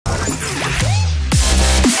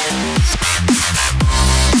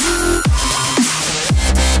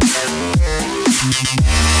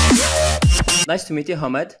Nice to meet you,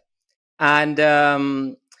 Hamad. And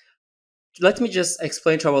let me just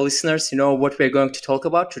explain to our listeners, what we're going to talk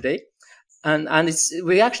about today. And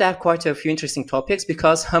we actually have quite a few interesting topics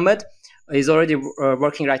because Hamad is already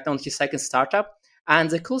working right now on his second startup. And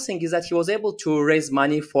the cool thing is that he was able to raise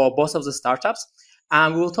money for both of the startups.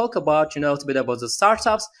 And we will talk about, a little bit about the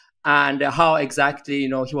startups and how exactly,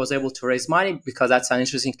 he was able to raise money, because that's an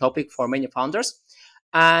interesting topic for many founders.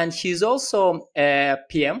 And he's also a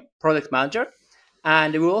PM, product manager.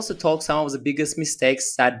 And we'll also talk some of the biggest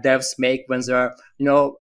mistakes that devs make when they're,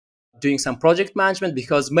 doing some project management,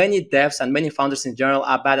 because many devs and many founders in general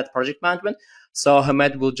are bad at project management. So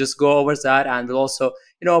Hamed will just go over that, and will also,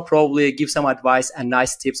 probably give some advice and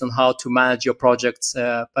nice tips on how to manage your projects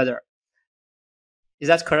better. Is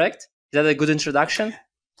that correct? Is that a good introduction?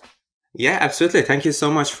 Yeah, absolutely. Thank you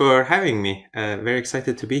so much for having me. Very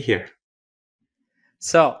excited to be here.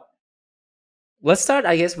 So let's start,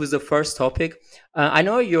 I guess, with the first topic. I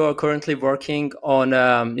know you're currently working on,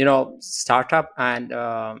 startup, and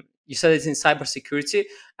you said it's in cybersecurity.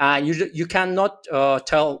 You cannot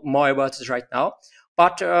tell more about it right now,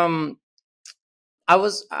 but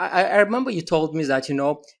I remember you told me that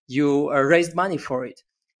you raised money for it,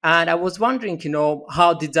 and I was wondering,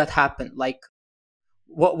 how did that happen? Like,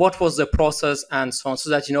 what was the process and so on, so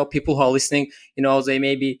that people who are listening, they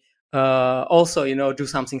maybe also do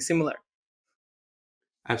something similar.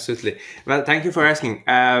 Absolutely. Well, thank you for asking.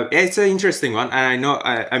 It's an interesting one. And I know,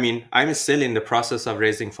 I mean, I'm still in the process of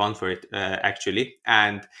raising fund for it, actually.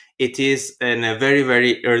 And it is in a very,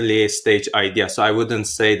 very early stage idea. So I wouldn't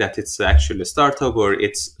say that it's actually a startup or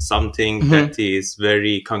it's something that is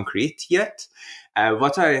very concrete yet.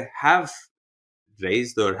 What I have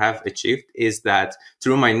raised or have achieved is that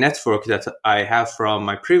through my network that I have from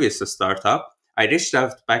my previous startup, I reached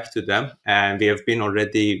out back to them, and we have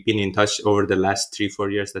already been in touch over the last 3-4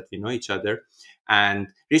 years that we know each other, and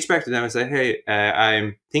reached back to them and said, hey,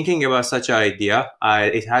 I'm thinking about such an idea.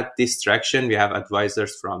 It had this traction. We have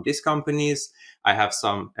advisors from these companies. I have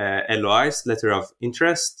some LOIs, letter of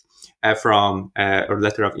interest, or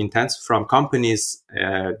letter of intent from companies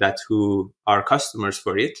that who are customers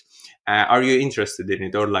for it. Are you interested in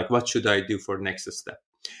it? Or like, what should I do for next step?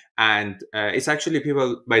 And it's actually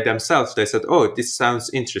people by themselves. They said, oh, this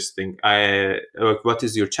sounds interesting. What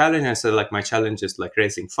is your challenge? I said, like, my challenge is like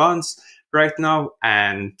raising funds right now.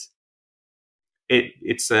 And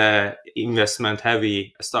it's a investment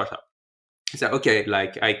heavy startup. I said, okay,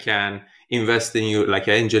 like I can invest in you, like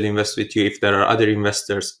I angel invest with you if there are other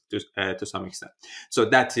investors to some extent. So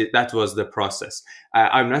that was the process.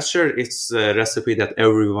 I'm not sure it's a recipe that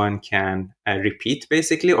everyone can repeat,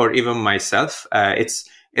 basically, or even myself.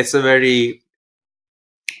 It's a very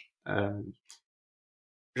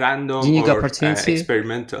random unique or opportunity.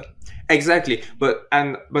 Experimental. Exactly. But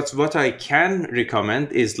what I can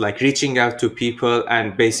recommend is like reaching out to people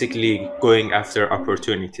and basically going after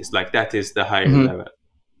opportunities. Like that is the higher level.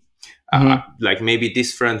 Like maybe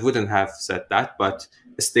this friend wouldn't have said that, but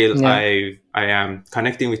still I am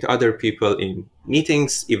connecting with other people in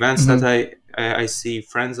meetings, events that I see,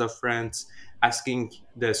 friends of friends, asking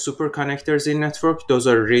the super connectors in network. Those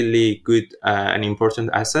are really good and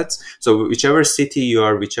important assets. So whichever city you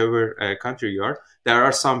are, whichever country you are, there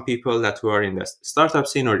are some people that who are in the startup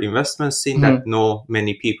scene or investment scene that know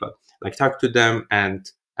many people. Like talk to them and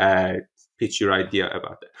pitch your idea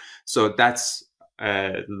about it. So that's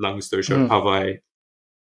long story short, how I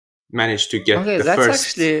managed to get the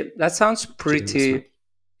first. That sounds pretty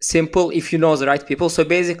simple if you know the right people. So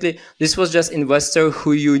basically, this was just investor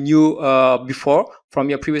who you knew before from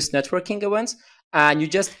your previous networking events, and you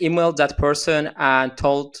just emailed that person and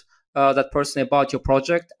told that person about your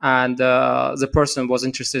project, and the person was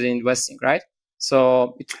interested in investing, right?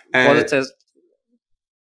 So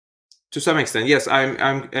to some extent, yes,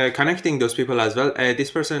 I'm connecting those people as well. This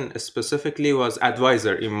person specifically was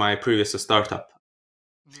advisor in my previous startup.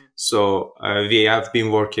 So we have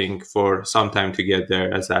been working for some time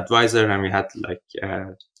together as an advisor, and we had like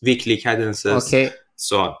weekly cadences,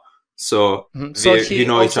 so on. So we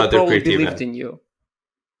know each other pretty well. In you.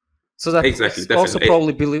 So that exactly, also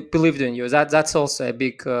probably believed in you. That's also a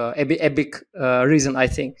big reason, I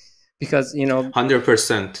think, because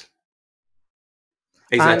 100%.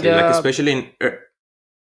 Exactly, and, like especially in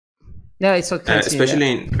it's okay.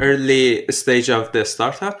 Especially in early stage of the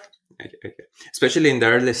startup. Okay. Especially in the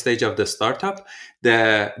early stage of the startup,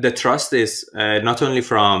 the trust is not only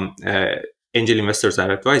from angel investors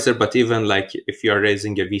or advisor, but even like if you are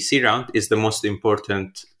raising a VC round, is the most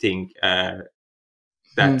important thing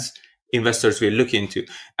that investors will look into.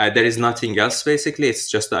 There is nothing else, basically.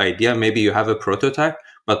 It's just the idea. Maybe you have a prototype,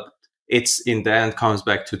 but it's in the end comes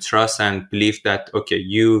back to trust and belief that, okay,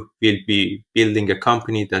 you will be building a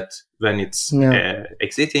company that when it's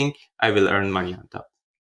exiting, I will earn money on top.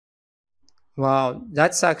 Wow,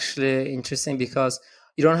 that's actually interesting because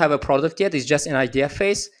you don't have a product yet. It's just an idea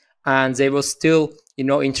phase, and they will still,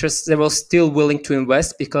 they will still willing to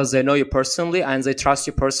invest because they know you personally and they trust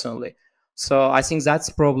you personally. So I think that's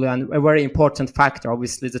probably a very important factor.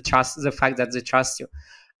 Obviously, the fact that they trust you,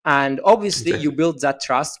 and obviously Exactly. you build that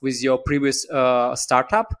trust with your previous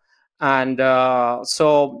startup. And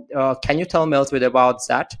can you tell me a little bit about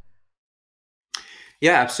that?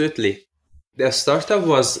 Yeah, absolutely. The startup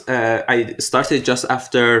was I started just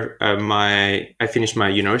after I finished my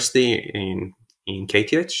university in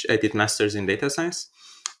KTH. I did masters in data science,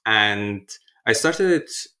 and I started it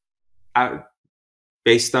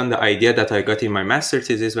based on the idea that I got in my master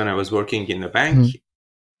thesis when I was working in a bank.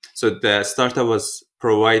 So the startup was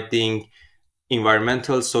providing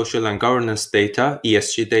environmental, social, and governance data,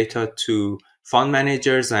 ESG data, to fund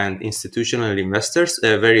managers and institutional investors,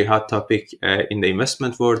 a very hot topic in the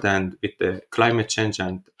investment world and with the climate change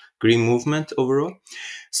and green movement overall.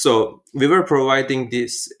 So we were providing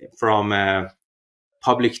this from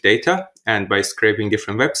public data and by scraping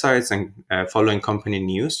different websites and following company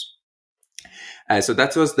news. So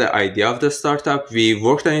that was the idea of the startup. We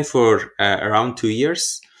worked on it for around 2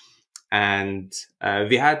 years, and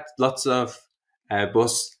we had lots of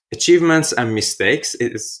both achievements and mistakes.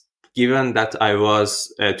 It's given that I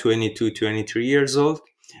was 22, 23 years old,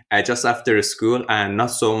 just after school, and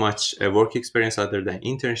not so much work experience other than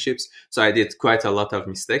internships. So I did quite a lot of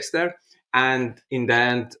mistakes there. And in the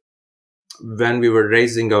end, when we were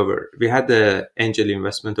we had the angel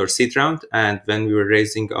investment or seed round, and when we were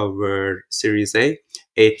raising our Series A,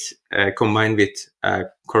 it combined with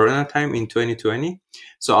Corona time in 2020.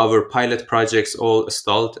 So our pilot projects all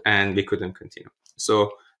stalled and we couldn't continue.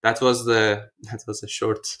 So that was a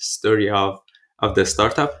short story of the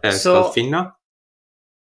startup. It's called Finna.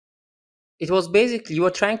 It was basically you were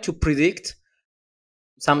trying to predict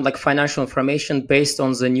some like financial information based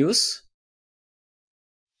on the news.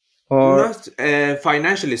 Or not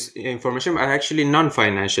financial information, but actually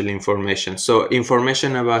non-financial information. So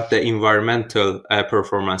information about the environmental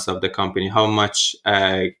performance of the company, how much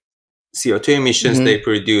CO2 emissions they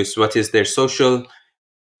produce, what is their social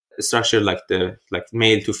structure, like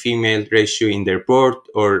male to female ratio in their board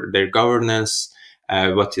or their governance,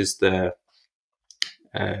 what is the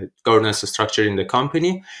governance structure in the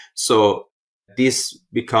company. So this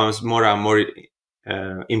becomes more and more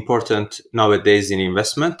important nowadays in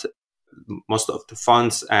investment. Most of the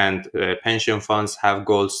funds and pension funds have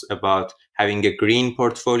goals about having a green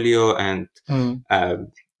portfolio and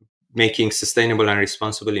making sustainable and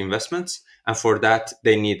responsible investments. And for that,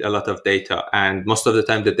 they need a lot of data. And most of the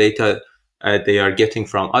time, the data they are getting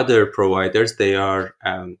from other providers, they are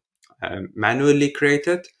manually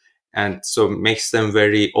created. And so makes them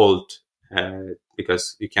very old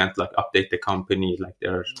because you can't update the company.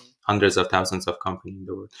 There are hundreds of thousands of companies in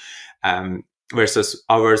the world. Versus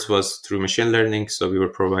ours was through machine learning. So we were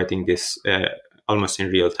providing this almost in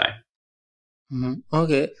real time.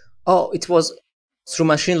 Okay. Oh, it was through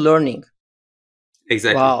machine learning.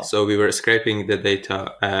 Exactly. Wow. So we were scraping the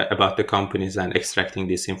data about the companies and extracting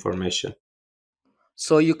this information.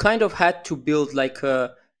 So you kind of had to build like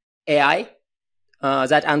a AI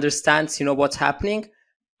that understands, what's happening,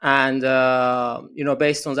 and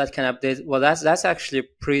based on that can update. Well, that's actually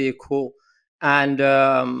pretty cool. And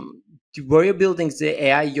were you building the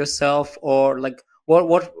AI yourself, or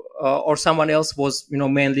what or someone else was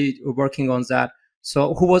mainly working on that?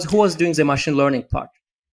 So who was doing the machine learning part?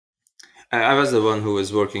 I was the one who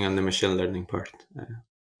was working on the machine learning part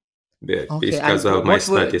because of my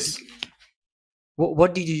studies.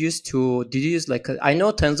 What did you use did you use I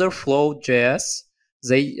know TensorFlow JS,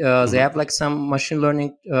 they have some machine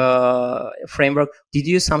learning framework. Did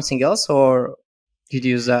you use something else, or did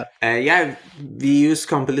you use that? Yeah, we use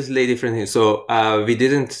completely different things. So we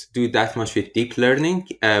didn't do that much with deep learning,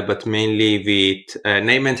 but mainly with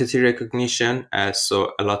name entity recognition.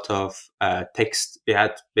 So a lot of text. We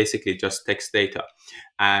had basically just text data.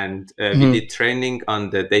 And we did training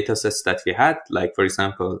on the data sets that we had. Like, for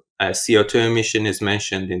example, CO2 emission is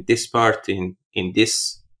mentioned in this part, in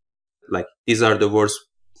this, these are the words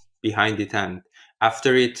behind it and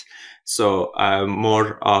after it. So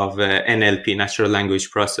more of NLP, natural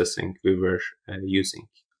language processing, we were using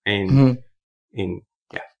in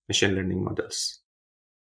machine learning models.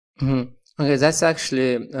 Okay, that's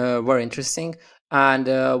actually very interesting. And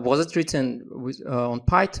was it written on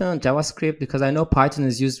Python, JavaScript? Because I know Python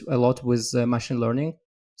is used a lot with machine learning.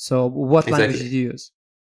 So what language did you use?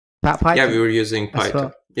 Python. Yeah, we were using Python.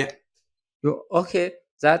 Well. Yeah. Okay,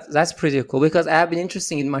 that's pretty cool because I have been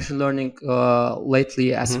interested in machine learning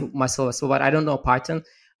lately as Hmm. myself as well, but I don't know Python.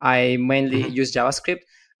 I mainly Hmm. use JavaScript,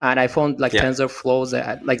 and I found like Yeah.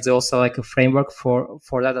 TensorFlow, like they also like a framework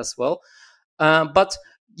for that as well. But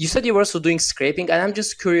you said you were also doing scraping, and I'm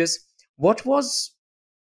just curious, what was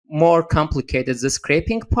more complicated, the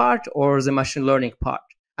scraping part or the machine learning part?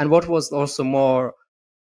 And what was also more,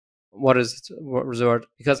 what is it, what was the word?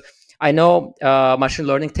 Because I know machine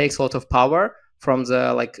learning takes a lot of power from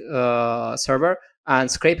the like server, and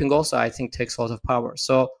scraping also I think takes a lot of power.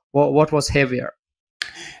 So what was heavier?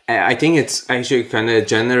 I think it's actually kind of a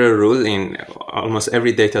general rule in almost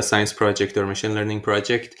every data science project or machine learning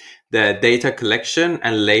project. The data collection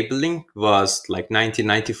and labeling was like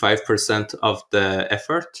 95% of the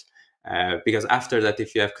effort. Because after that,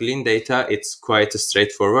 if you have clean data, it's quite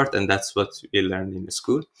straightforward, and that's what we learned in the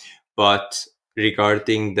school. But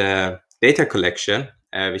regarding the data collection,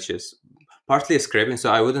 which is partly scraping,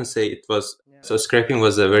 so I wouldn't say it was. Yeah. So scraping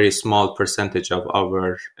was a very small percentage of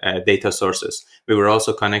our data sources. We were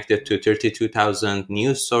also connected to 32,000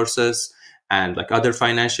 news sources and like other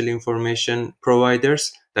financial information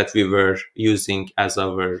providers that we were using as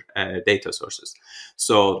our data sources.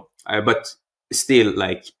 So, but still,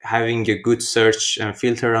 like having a good search and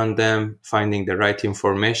filter on them, finding the right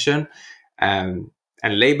information, um,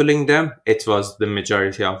 and labeling them, it was the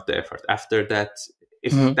majority of the effort. After that,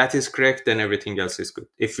 if Mhm. that is correct, then everything else is good.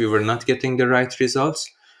 If we were not getting the right results,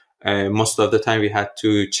 most of the time we had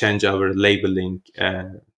to change our labeling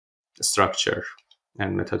structure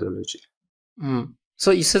and methodology. Mm. So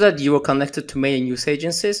you said that you were connected to many news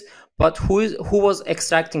agencies, but who was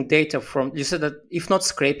extracting data from? You said that if not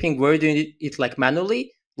scraping, were you doing it like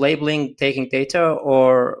manually, labeling, taking data,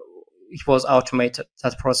 or it was automated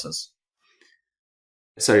that process?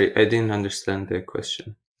 Sorry, I didn't understand the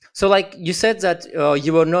question. So like you said that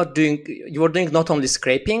you were doing not only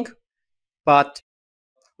scraping, but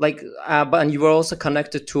like but and you were also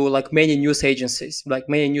connected to like many news agencies, like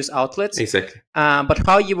many news outlets. Exactly. But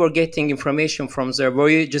how you were getting information from there? Were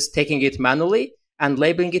you just taking it manually and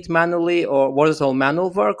labeling it manually, or was it all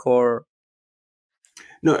manual work? Or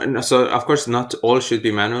No, no, so of course not all should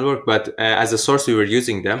be manual work, but as a source we were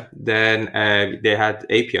using them. Then they had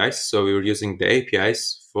APIs, so we were using the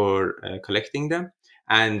APIs for collecting them,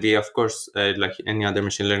 and we of course like any other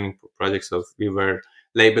machine learning projects, of we were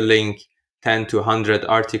labeling 10 to 100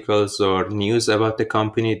 articles or news about the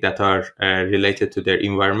company that are related to their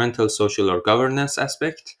environmental, social, or governance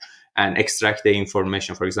aspect, and extract the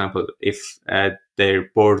information. For example, if their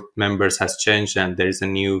board members has changed and there is a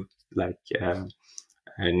new like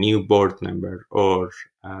a new board member, or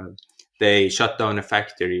uh, they shut down a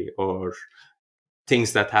factory, or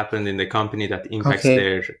things that happened in the company that impacts okay.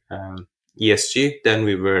 their ESG, then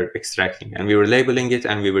we were extracting and we were labeling it,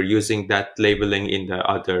 and we were using that labeling in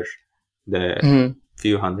the Mhm.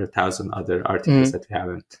 few 100,000 other articles Mhm. that we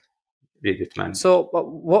haven't read it manually. So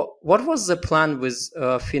what was the plan with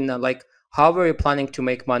Finna? Like, how were you planning to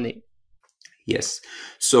make money? Yes.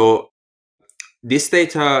 So this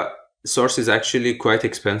data source is actually quite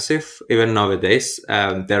expensive even nowadays.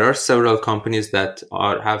 There are several companies that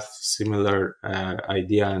are have similar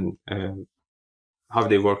idea and how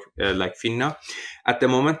they work like Finna at the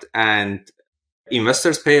moment, and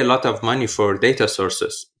investors pay a lot of money for data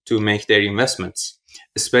sources to make their investments,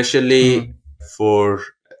 especially Mhm. for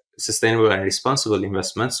sustainable and responsible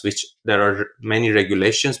investments, which there are many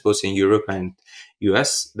regulations both in Europe and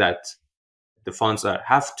US that the funds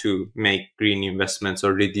have to make green investments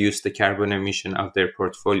or reduce the carbon emission of their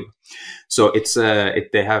portfolio. So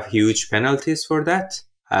they have huge penalties for that,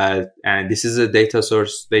 and this is a data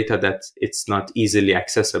source data that it's not easily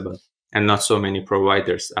accessible, and not so many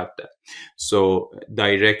providers out there. So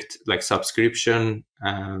direct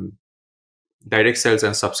sales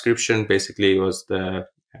and subscription basically was the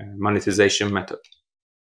monetization method.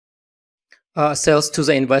 Sales to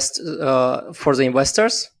the for the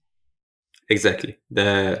investors. Exactly,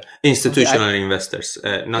 the Okay, institutional investors,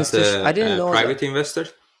 not I the didn't know that. private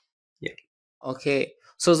investors. Yeah, Okay,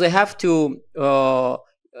 so they have to.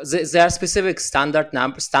 There are specific standards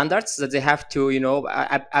that they have to,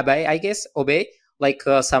 obey. I guess obey, like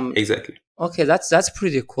some. exactly. Okay, that's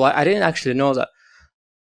pretty cool. I didn't actually know that.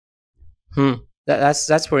 Hmm.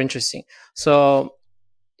 That's very interesting. So,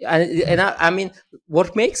 I mean,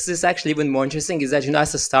 what makes this actually even more interesting is that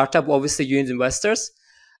as a startup, obviously you need investors,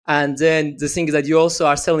 and then the thing is that you also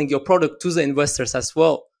are selling your product to the investors as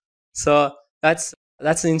well. So that's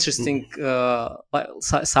an interesting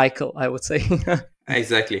cycle, I would say.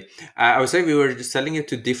 Exactly. I would say we were just selling it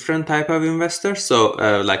to different type of investors. So,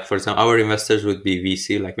 like for example, our investors would be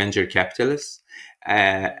VC, like venture capitalists,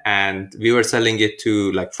 and we were selling it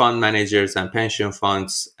to like fund managers and pension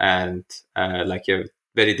funds and like a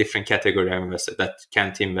very different category of investor that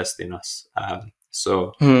can't invest in us.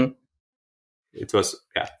 So Mhm. it was,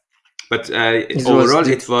 yeah. But It was overall,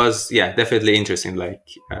 the it was, yeah, definitely interesting. Like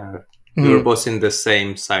we were Mhm. both in the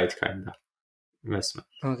same side kind of investment.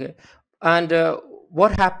 Okay. And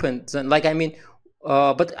what happened then? Like, I mean,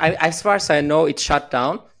 as far as I know, it shut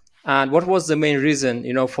down. And what was the main reason,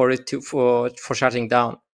 for it to for shutting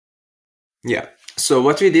down? Yeah. So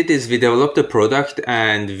what we did is we developed a product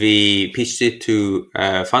and we pitched it to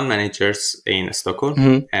fund managers in Stockholm.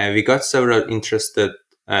 Mhm. We got several interested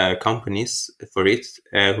companies for it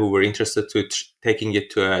who were interested to taking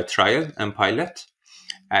it to a trial and pilot.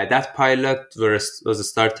 That pilot was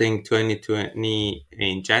starting 2020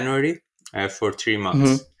 in January for 3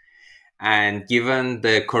 months. Mhm. And given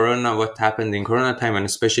the corona, what happened in corona time, and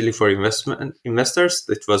especially for investors,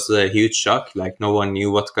 it was a huge shock. Like no one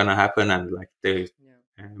knew what's gonna happen, and like the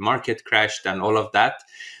Yeah. market crashed and all of that.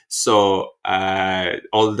 So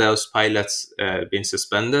all those pilots been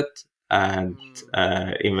suspended, and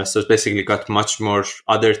Mm. investors basically got much more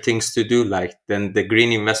other things to do. Like then the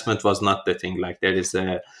green investment was not the thing. Like there is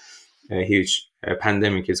a huge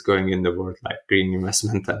pandemic is going in the world, like green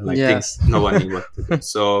investment and like Yes. things no one knew what to do.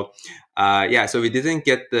 So yeah, so we didn't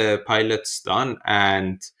get the pilots done,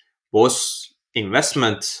 and both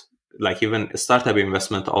investment, like even startup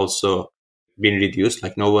investment, also been reduced.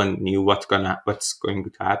 Like no one knew what's going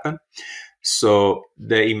to happen. So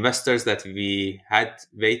the investors that we had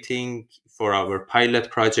waiting for our pilot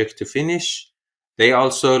project to finish, they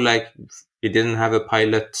also like we didn't have a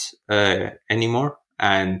pilot anymore,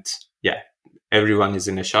 and yeah, everyone is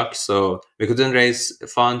in a shock. So we couldn't raise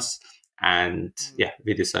funds, and yeah,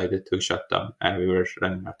 we decided to shut down, and we were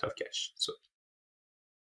running out of cash. So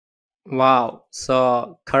Wow.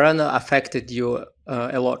 So Corona affected you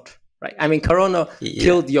a lot, right? I mean, Corona yeah,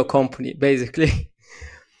 killed your company, basically.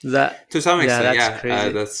 That, to some yeah, extent, that's yeah,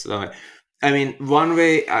 crazy. that's. I mean, one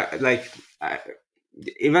way,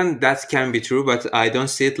 even that can be true, but I don't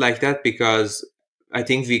see it like that because I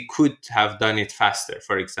think we could have done it faster.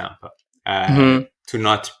 For example, Mhm. to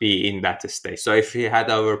not be in that state. So if we had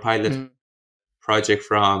our pilot Mhm. project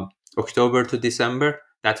from October to December,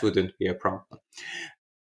 that wouldn't be a problem.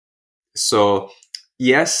 So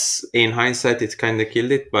yes, in hindsight, it kind of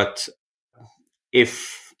killed it. But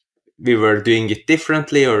if we were doing it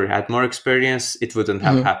differently or had more experience, it wouldn't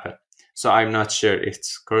have Mhm. happened. So I'm not sure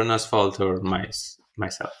it's Corona's fault or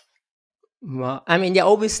myself. Well, I mean, yeah,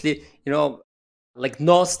 obviously, like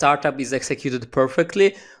no startup is executed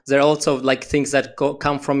perfectly. There are also like things that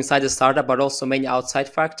come from inside the startup, but also many outside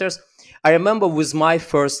factors. I remember with my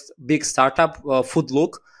first big startup, Food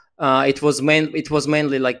Look, it was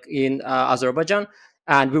mainly like in Azerbaijan,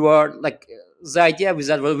 and we were like the idea was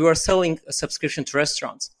that we were selling a subscription to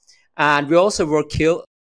restaurants, and we also were killed.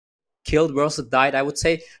 We also died, I would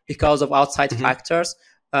say, because of outside Hmm. factors.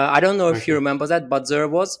 I don't know if you Okay. remember that, but there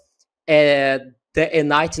was a, a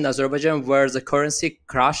night in Azerbaijan where the currency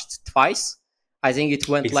crashed twice. I think it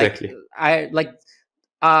went like Exactly.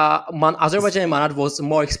 Azerbaijan manat was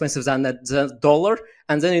more expensive than the dollar,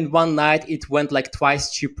 and then in one night it went like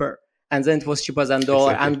twice cheaper, and then it was cheaper than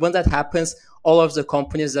dollar. Exactly. And when that happens, all of the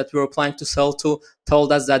companies that we were planning to sell to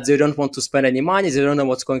told us that they don't want to spend any money, they don't know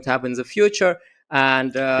what's going to happen in the future, and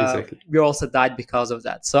Exactly. we also died because of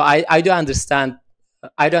that. So I do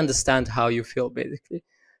understand how you feel basically.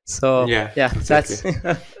 So Yeah. yeah, Exactly.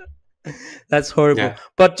 that's horrible. Yeah.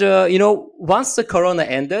 But once the corona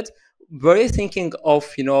ended, were you thinking of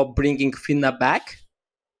bringing Finna back,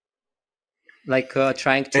 like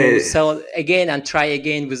trying to Uh, sell again and try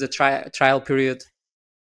again with a trial period?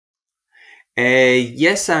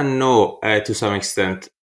 yes and no, to some extent,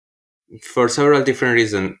 for several different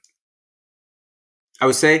reasons. I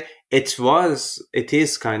would say it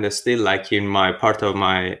is kind of still like in my part of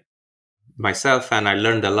myself, and I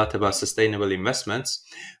learned a lot about sustainable investments.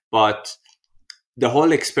 But the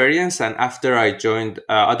whole experience, and after I joined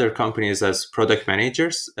other companies as product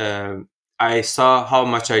managers, I saw how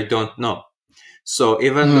much I don't know. So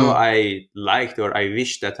even though Mm, I liked or I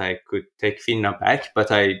wish that I could take Finna back, but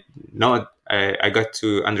I know I got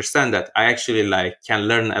to understand that I actually like can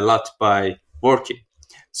learn a lot by working.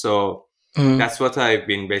 So mm, that's what I've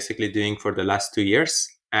been basically doing for the last 2 years,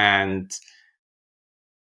 and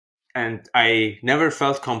I never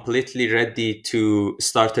felt completely ready to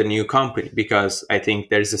start a new company because I think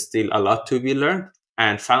there's still a lot to be learned.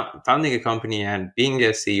 And founding a company and being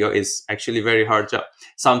a CEO is actually a very hard job.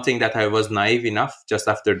 Something that I was naive enough just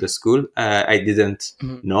after the school, I didn't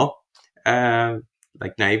mm, know,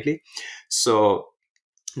 like naively. So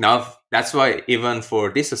Now that's why even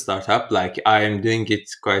for this startup, like I am doing it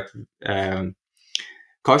quite um,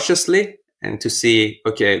 cautiously, and to see,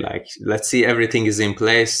 okay, like let's see everything is in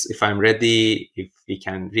place, if I'm ready, if we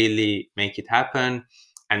can really make it happen,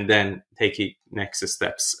 and then take it next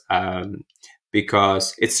steps,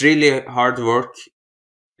 because it's really hard work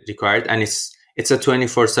required, and it's a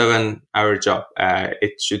 24/7 hour job.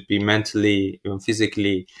 It should be mentally, even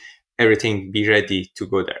physically, everything be ready to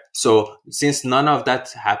go there. So since none of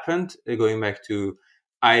that happened, going back to,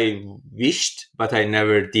 I wished, but I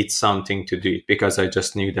never did something to do it, because I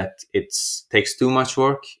just knew that it takes too much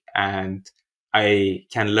work, and I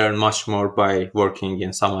can learn much more by working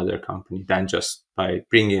in some other company than just by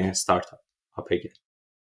bringing a startup up again.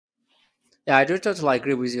 Yeah, I do totally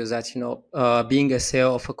agree with you that, being a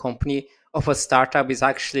CEO of a company, of a startup, is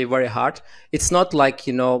actually very hard. It's not like,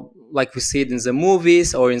 like we see it in the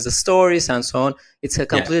movies or in the stories and so on. It's a Yeah.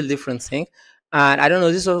 completely different thing. And I don't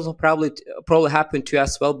know, this also probably happened to you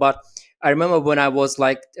as well. But I remember when I was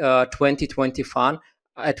like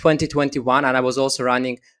 2021, and I was also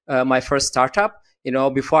running my first startup.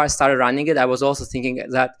 Before I started running it, I was also thinking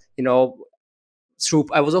that, through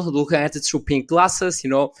I was also looking at it through pink glasses.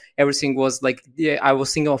 Everything was like, yeah, I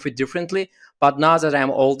was thinking of it differently. But now that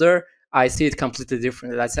I'm older, I see it completely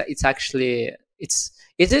differently. It's actually it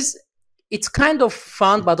is it's kind of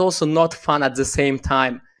fun, but also not fun at the same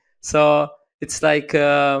time. So it's like,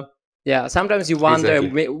 yeah, sometimes you wonder,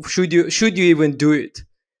 Exactly. should you even do it?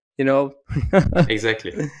 You know?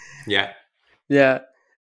 Exactly. Yeah. Yeah.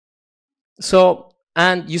 So,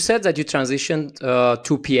 and you said that you transitioned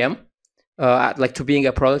to PM, like to being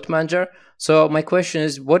a product manager. So my question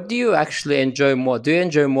is, what do you actually enjoy more? Do you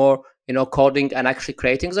enjoy more, coding and actually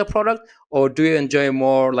creating the product, or do you enjoy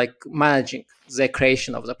more like managing the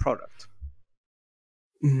creation of the product?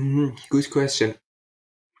 Good question.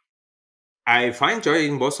 I find joy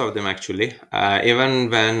in both of them, actually. Even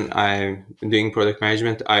when I'm doing product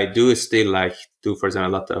management, I do still like do, for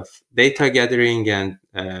example, a lot of data gathering and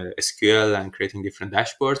SQL and creating different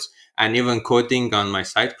dashboards, and even coding on my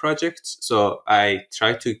side projects. So I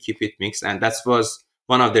try to keep it mixed, and that was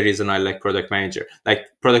one of the reasons I like product manager. Like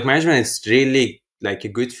product management is really like a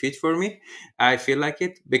good fit for me. I feel like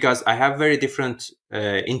it because I have very different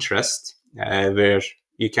interests, where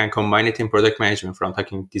you can combine it in product management, from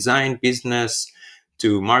talking design, business,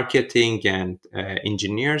 to marketing and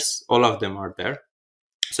engineers. All of them are there.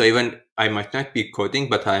 So even I might not be coding,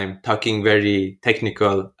 but I'm talking very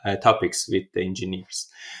technical topics with the engineers.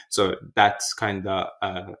 So that's kind of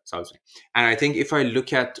solves me. And I think if I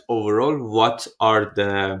look at overall what are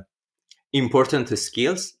the important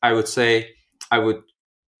skills, I would say I would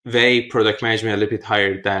weigh product management a little bit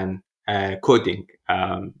higher than coding,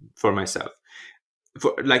 for myself.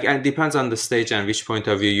 Like, and it depends on the stage and which point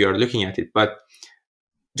of view you are looking at it, but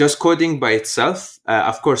just coding by itself,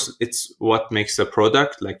 of course it's what makes a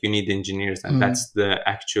product. Like you need engineers, and Mm. that's the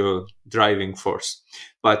actual driving force.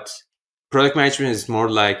 But product management is more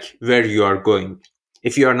like where you are going.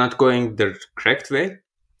 If you are not going the correct way,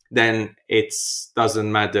 then it doesn't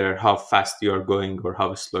matter how fast you are going or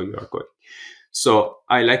how slow you are going. So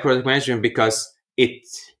I like product management because it,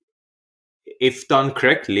 if done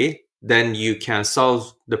correctly, then you can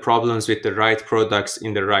solve the problems with the right products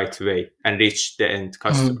in the right way and reach the end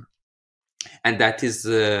customer. Mm. And that is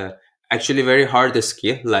actually very hard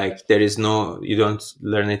skill. Like there is no, you don't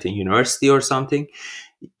learn it in university or something.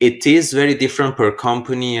 It is very different per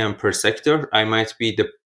company and per sector. I might be the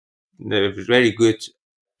very good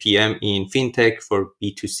PM in fintech for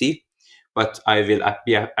B2C, but I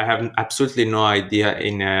have absolutely no idea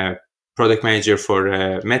in a product manager for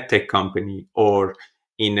a medtech company or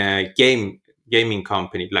in a gaming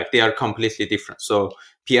company. Like they are completely different. So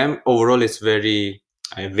PM overall is very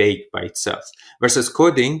vague by itself. Versus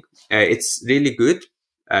coding, it's really good.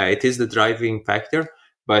 It is the driving factor,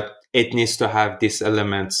 but it needs to have these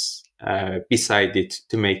elements beside it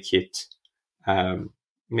to um,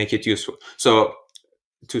 make it useful. So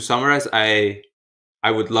to summarize, I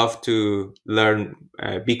would love to learn,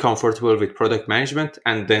 be comfortable with product management,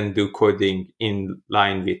 and then do coding in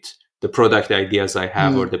line with the product ideas I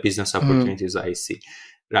have or Mm. the business Mm. opportunities I see,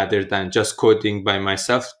 rather than just coding by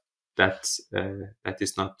myself. That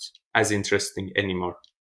is not as interesting anymore.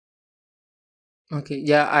 Okay,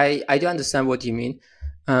 yeah, I do understand what you mean,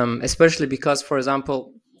 especially because, for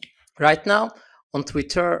example, right now on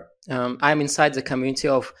Twitter, I'm inside the community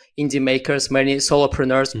of indie makers, many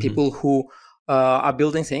solopreneurs, Hmm. people who are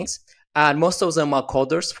building things, and most of them are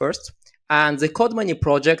coders first, and they code many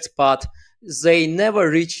projects, but they never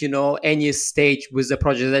reach, any stage with the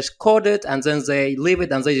project. They just code it and then they leave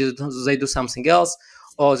it and they do something else,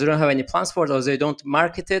 or they don't have any plans for it, or they don't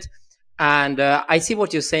market it. And I see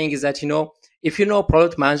what you're saying is that, if you know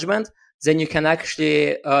product management, then you can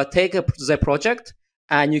actually take the project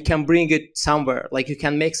and you can bring it somewhere, like you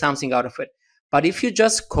can make something out of it. But if you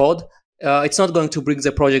just code, it's not going to bring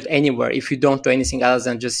the project anywhere if you don't do anything other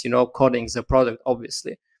than just coding the product,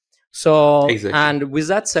 obviously. So, Exactly. and with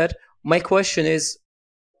that said, my question is,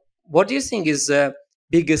 what do you think is the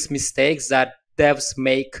biggest mistakes that devs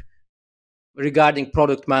make regarding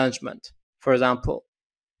product management, for example?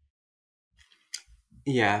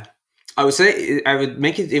 Yeah. I would say I would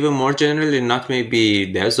make it even more generally, not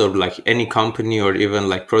maybe devs or like any company or even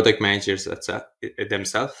like product managers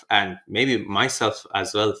themselves, and maybe myself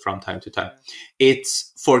as well from time to time.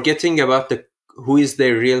 It's forgetting about who is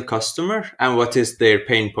their real customer and what is their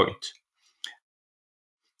pain point.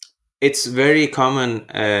 It's very common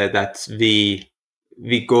that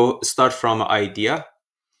we go start from an idea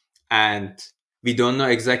and we don't know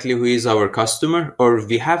exactly who is our customer, or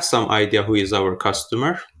we have some idea who is our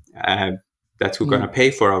customer, that who gonna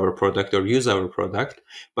pay for our product or use our product,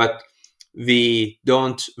 but we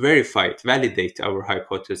don't verify it, validate our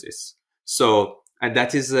hypothesis. So, and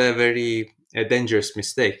that is a very dangerous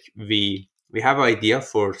mistake. We have idea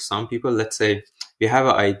for some people. Let's say we have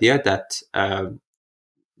an idea that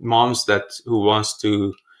moms that who wants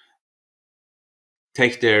to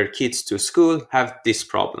take their kids to school have this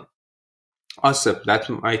problem. Awesome. That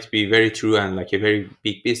might be very true and like a very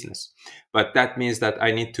big business. But that means that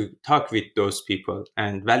I need to talk with those people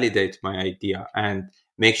and validate my idea and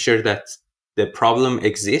make sure that the problem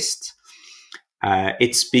exists.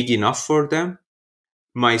 It's big enough for them.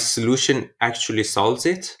 My solution actually solves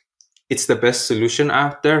it. It's the best solution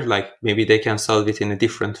out there. Like maybe they can solve it in a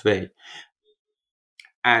different way.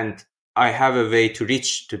 And I have a way to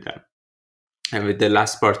reach to them. And with the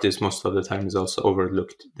last part is most of the time is also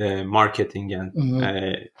overlooked, the marketing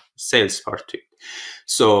and sales part to it.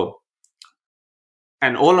 So,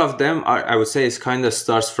 and all of them are, I would say, is kind of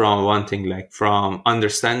starts from one thing, like from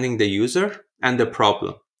understanding the user and the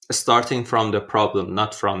problem, starting from the problem,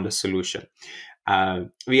 not from the solution.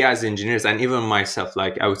 We as engineers, and even myself,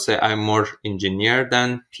 like I would say I'm more engineer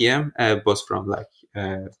than PM, both from like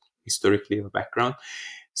historically a background.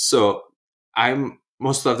 So I'm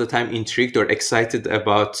most of the time intrigued or excited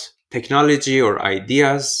about technology or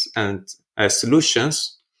ideas and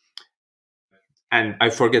solutions, and I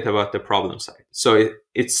forget about the problem side. So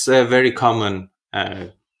it's a very common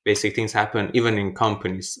basic things happen even in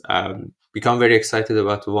companies. Become very excited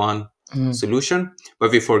about one solution, but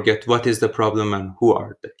we forget what is the problem and who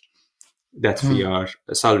are they that we are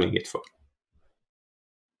solving it for.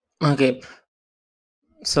 Okay.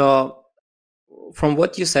 So from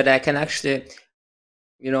what you said, I can actually,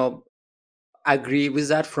 agree with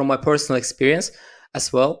that from my personal experience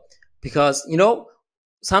as well. Because,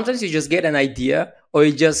 sometimes you just get an idea or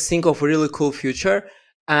you just think of a really cool future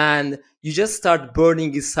and you just start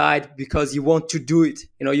burning inside because you want to do it.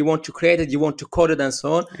 You want to create it, you want to code it and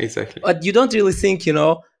so on. Exactly. But you don't really think,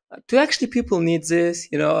 do actually people need this?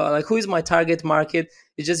 Like who is my target market?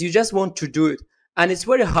 You just want to do it. And it's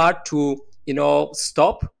very hard to,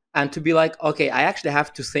 stop and to be like, okay, I actually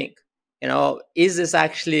have to think, is this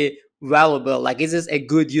actually valuable? Like, is this a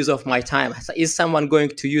good use of my time? Is someone going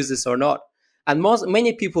to use this or not? And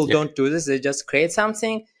many people don't do this. They just create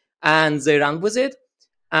something and they run with it.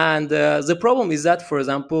 And the problem is that, for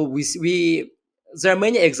example, there are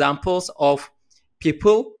many examples of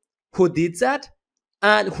people who did that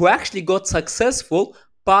and who actually got successful.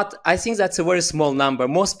 But I think that's a very small number.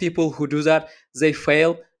 Most people who do that, they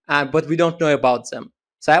fail, but we don't know about them.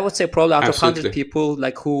 So I would say probably out of 100 people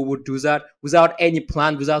like who would do that without any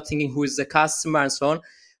plan, without thinking who is the customer and so on,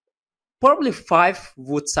 probably 5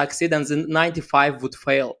 would succeed and then 95 would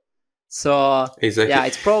fail. So yeah,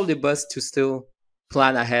 it's probably best to still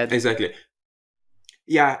plan ahead. Exactly.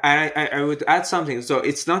 Yeah, I would add something. So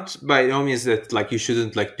it's not by no means that like you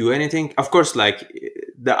shouldn't like do anything. Of course, like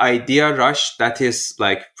the idea rush, that is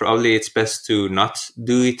like probably it's best to not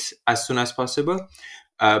do it as soon as possible.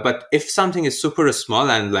 But if something is super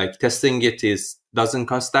small and like testing it doesn't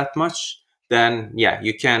cost that much, then yeah,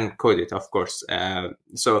 you can code it, of course.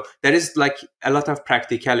 So there is like a lot of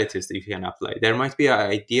practicalities that you can apply. There might be an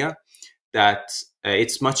idea that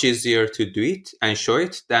it's much easier to do it and show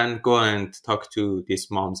it than go and talk to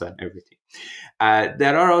these moms and everything.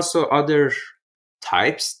 There are also other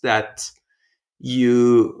types that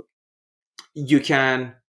you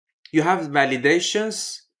have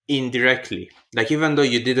validations indirectly, like even though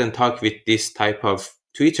you didn't talk with this type of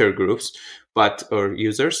Twitter groups or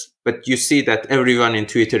users, but you see that everyone in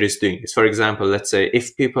Twitter is doing this. For example, let's say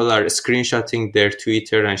if people are screenshotting their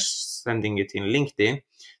Twitter and sending it in LinkedIn,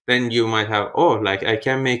 then you might have, oh, like I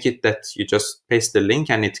can make it that you just paste the link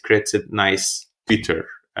and it creates a nice Twitter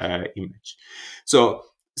image. So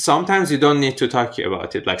sometimes you don't need to talk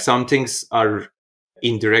about it. Like some things are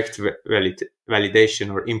indirect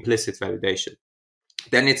validation or implicit validation.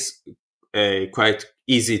 Then it's quite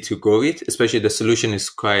easy to go with, especially the solution is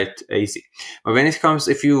quite easy. But when it comes,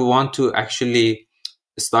 if you want to actually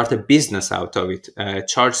start a business out of it,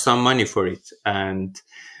 charge some money for it, and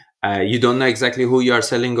you don't know exactly who you are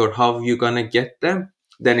selling or how you're going to get them,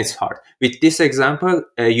 then it's hard. With this example,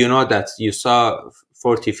 you know that you saw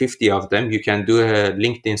 40, 50 of them. You can do a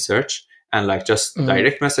LinkedIn search and like just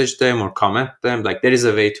direct message them or comment them. Like there is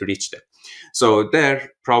a way to reach them. So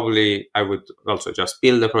there, probably I would also just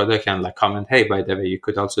build the product and like comment, hey, by the way, you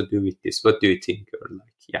could also do with this. What do you think? Or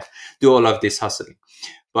like, yeah, do all of this hustling.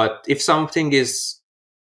 But if something is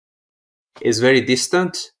very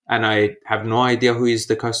distant and I have no idea who is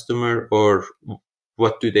the customer or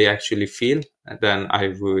what do they actually feel, then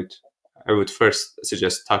I would first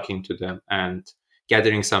suggest talking to them and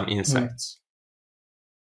gathering some insights.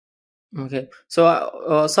 Okay,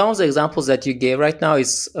 so some of the examples that you gave right now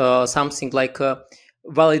is something like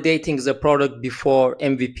validating the product before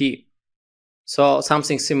MVP. So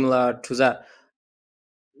something similar to that.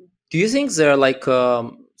 Do you think there are like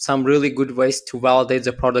some really good ways to validate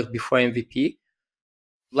the product before MVP?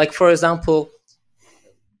 Like, for example,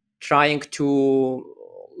 trying to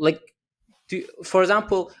for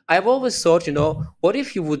example, I've always thought, what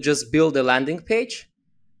if you would just build a landing page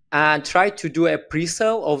and try to do a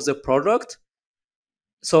pre-sale of the product,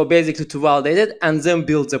 so basically to validate it, and then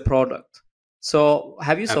build the product. So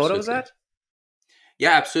have you thought of that?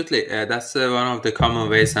 Yeah, absolutely. That's one of the common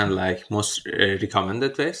ways and like most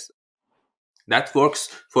recommended ways. That works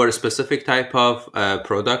for a specific type of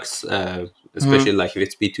products, especially like if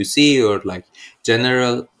it's B2C or like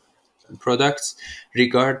general products.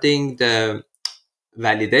 Regarding the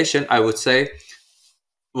validation, I would say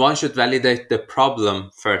one should validate the problem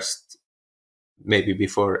first, maybe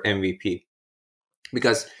before MVP,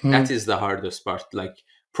 because that is the hardest part. Like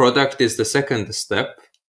product is the second step.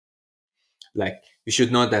 Like we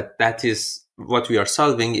should know that is what we are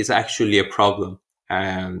solving is actually a problem.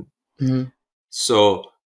 So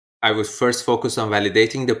I would first focus on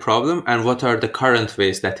validating the problem and what are the current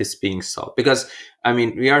ways that is being solved. Because I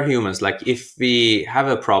mean, we are humans. Like if we have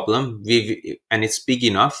a problem and it's big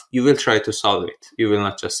enough, you will try to solve it. You will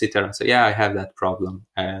not just sit there and say, yeah, I have that problem.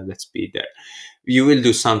 Let's be there. You will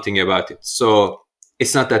do something about it. So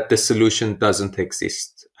it's not that the solution doesn't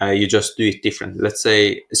exist. You just do it differently. Let's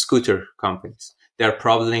say scooter companies. They're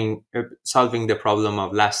solving the problem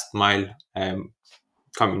of last mile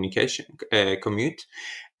commute.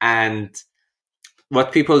 And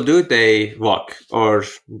what people do, they walk or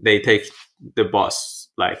they take the bus,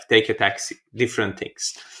 like take a taxi, different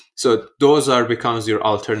things. So those becomes your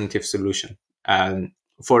alternative solution. And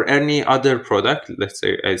for any other product, let's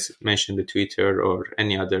say, as mentioned, the Twitter or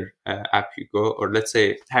any other app you go, or let's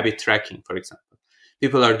say habit tracking, for example,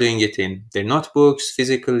 people are doing it in their notebooks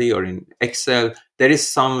physically or in Excel. There is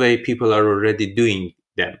some way people are already doing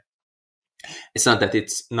them. It's not that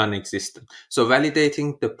it's non-existent. So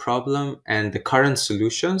validating the problem and the current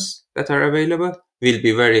solutions that are available will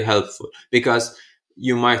be very helpful, because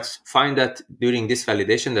you might find that during this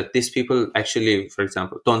validation that these people actually, for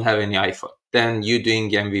example, don't have any iPhone. Then you doing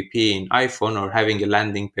MVP in iPhone or having a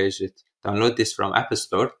landing page that download this from App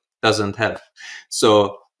Store doesn't help.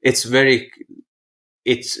 So it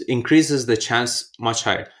increases the chance much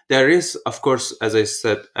higher. There is, of course, as I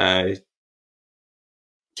said,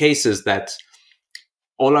 cases that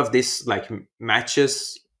all of this like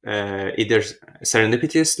matches either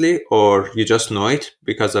serendipitously or you just know it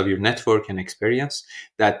because of your network and experience,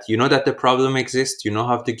 that you know that the problem exists, you know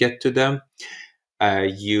how to get to them,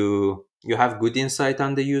 you have good insight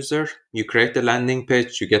on the user, you create a landing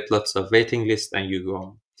page, you get lots of waiting lists, and you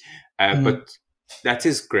go on. But that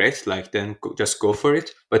is great, like then just go for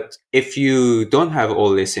it. But if you don't have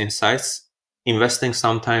all these insights, investing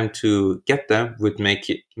some time to get them would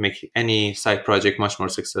make any side project much more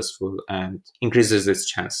successful and increases its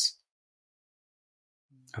chance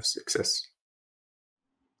of success.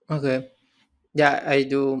 Okay. Yeah, I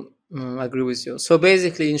do agree with you. So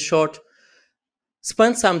basically, in short,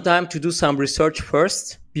 spend some time to do some research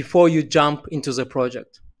first before you jump into the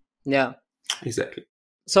project. Yeah. Exactly.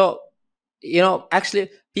 So,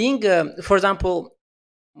 actually being, for example,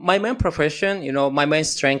 my main profession, my main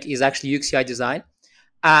strength is actually UX UI design.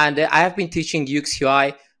 And I have been teaching UX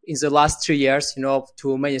UI in the last 3 years,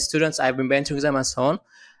 to many students. I've been mentoring them and so on.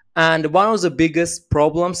 And one of the biggest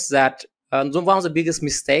problems one of the biggest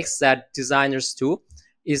mistakes that designers do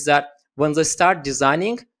is that when they start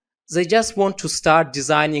designing, they just want to start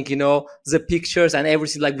designing, the pictures and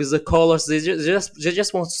everything, like with the colors. They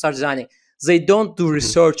just want to start designing. They don't do Mhm.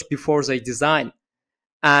 research before they design.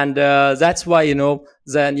 And that's why,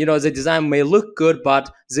 then, the design may look good, but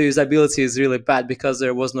the usability is really bad because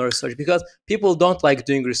there was no research, because people don't like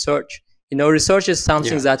doing research. Research is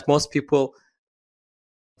something Yeah. that most people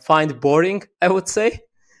find boring, I would say.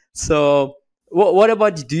 So what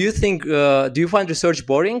about you? Do you find research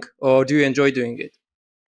boring, or do you enjoy doing it?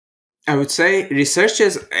 I would say research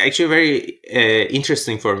is actually very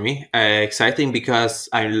interesting for me, exciting because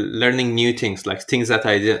I'm learning new things, like things that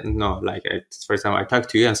I didn't know. Like, for example, I talk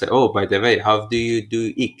to you and say, "Oh, by the way, how do you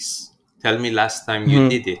do X? Tell me last time you Hmm.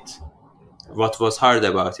 did it. What was hard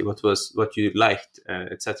about it? What you liked,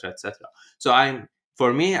 etc., etc." So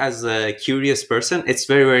for me as a curious person, it's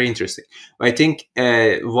very very interesting. I think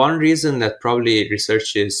one reason that probably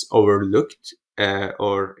research is overlooked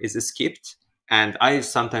or is skipped, and I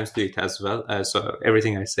sometimes do it as well. So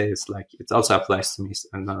everything I say is like it also applies to me,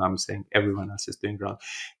 and then I'm saying everyone else is doing wrong.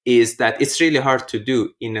 Is that it's really hard to do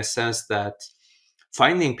in a sense that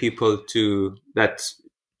finding people to that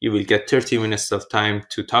you will get 30 minutes of time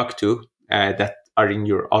to talk to that are in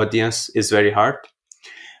your audience is very hard.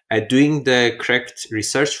 Doing the correct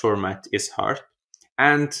research format is hard.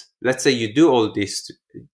 And let's say you do all this,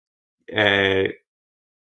 uh,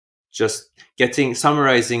 just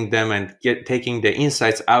summarizing them and taking the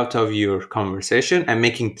insights out of your conversation and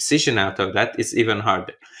making decision out of that is even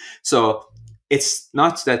harder. So it's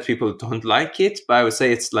not that people don't like it, but I would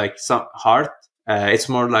say it's like some hard. It's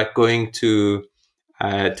more like going to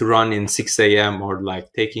run in 6 a.m. or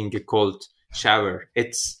like taking a cold shower.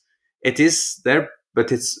 It is there,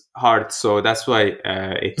 but it's hard. So that's why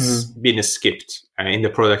it's Hmm. been skipped in the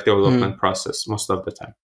product Hmm. development process most of the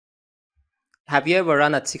time. Have you ever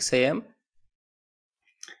run at 6 a.m.?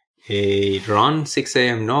 A run 6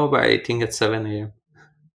 a.m. No, but I think at 7 a.m.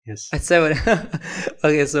 Yes. At 7?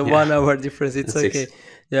 Okay, so Yeah. 1 hour difference. It's At six. okay.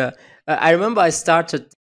 Yeah. I remember I started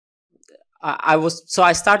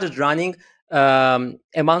running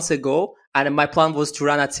a month ago, and my plan was to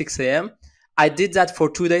run at 6 a.m. I did that for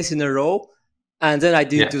 2 days in a row, and then I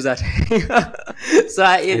didn't Yeah. do that. So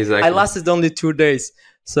I Exactly. lasted only 2 days.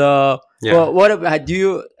 So, Yeah. well, what about, have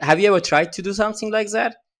you ever tried to do something like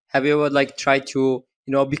that? Have you ever like tried to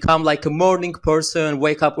become like a morning person,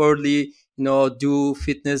 wake up early, do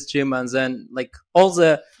fitness, gym, and then like all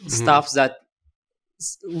the Mhm. stuff that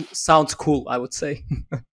s- sounds cool, I would say.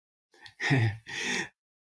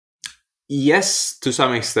 Yes, to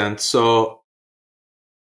some extent. So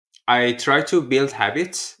I try to build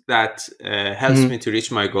habits that helps me Mhm. to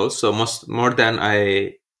reach my goals. So more than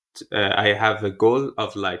I have a goal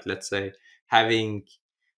of like let's say having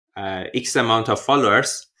X amount of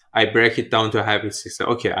followers, I break it down to habits. So,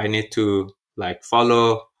 okay, I need to like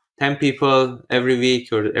follow 10 people every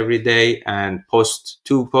week or every day and post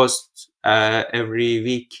 2 posts every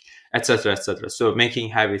week, etc., etc. So making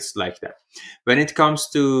habits like that. When it comes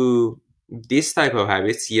to this type of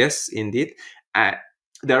habits, yes, indeed, uh,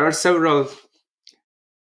 there are several.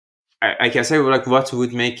 I can say like what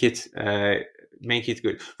would make it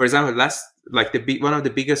good. For example, last like one of the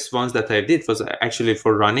biggest ones that I did was actually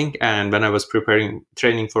for running, and when I was preparing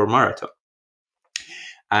training for marathon,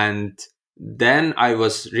 and then I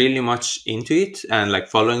was really much into it and like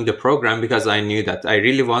following the program because I knew that I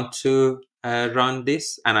really want to run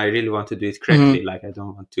this and I really want to do it correctly. Mhm. Like I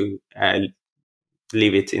don't want to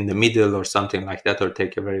leave it in the middle or something like that or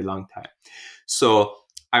take a very long time. So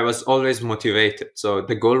I was always motivated. So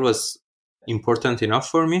the goal was important enough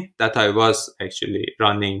for me that I was actually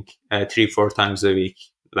running 3 4 times a week,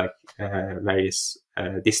 like various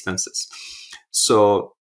distances.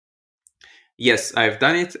 So yes, I've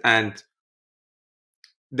done it, and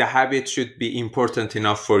the habit should be important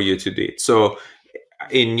enough for you to do it. So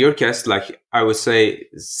in your case, like I would say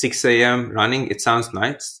 6 a.m. running, it sounds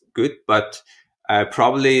nice, good, but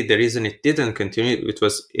probably the reason it didn't continue, it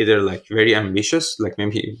was either like very ambitious, like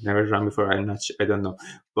maybe you never run before, I don't know,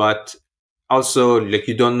 but also like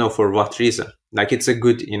you don't know for what reason. Like it's a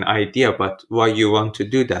good in idea, but why you want to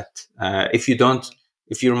do that?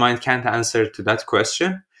 If your mind can't answer to that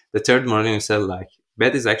question, the third morning you say like,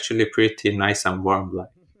 bed is actually pretty nice and warm, like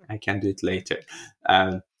I can do it later.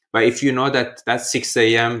 Um, but if you know that that's 6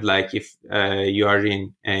 a.m., like if you are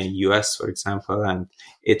in US, for example, and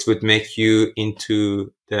it would make you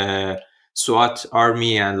into the SWAT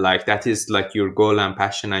army and like that is like your goal and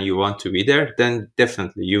passion and you want to be there, then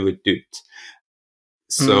definitely you would do it.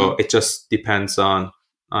 So Mhm. it just depends on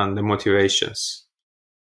the motivations.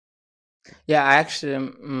 Yeah, I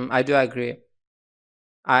actually, I do agree.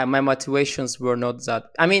 My motivations were not that.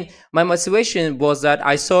 I mean, my motivation was that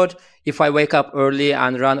I thought if I wake up early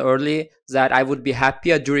and run early, that I would be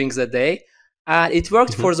happier during the day. And it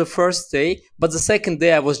worked Hmm. for the first day, but the second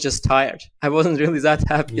day I was just tired. I wasn't really that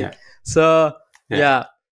happy. Yeah, So, yeah. yeah,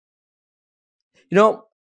 you know,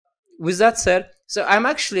 with that said, so I'm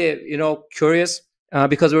actually, curious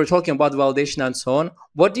because we were talking about validation and so on.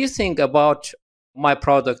 What do you think about my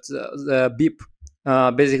product, the Beep,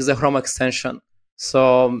 basically the Chrome extension?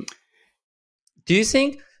 So, do you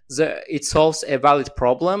think it solves a valid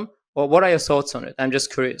problem, or what are your thoughts on it? I'm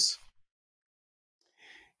just curious.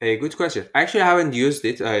 A good question. Actually, I haven't used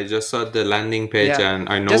it. I just saw the landing page Yeah, and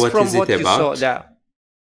I know just what from is it what you saw. about. Yeah.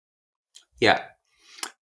 Yeah,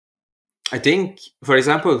 I think, for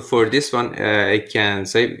example, for this one, I can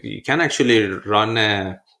say you can actually run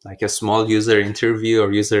like a small user interview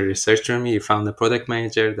or user research from me. You found a product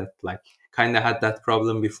manager that like kind of had that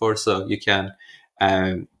problem before, so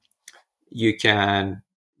um, you can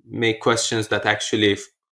make questions that actually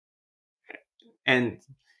and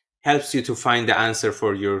helps you to find the answer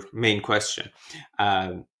for your main question.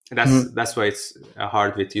 Mhm. That's why it's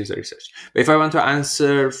hard with user research. But if I want to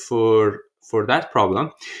answer for that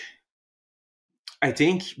problem, I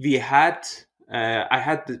think we had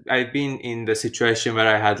I've been in the situation where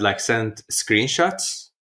I had like sent screenshots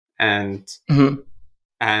and Mhm.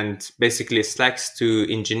 basically slacks to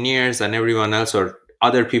engineers and everyone else, or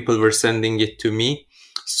other people were sending it to me.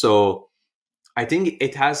 So I think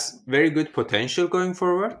it has very good potential going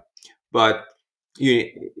forward, but you,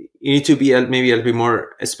 you need to be maybe a little bit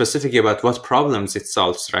more specific about what problems it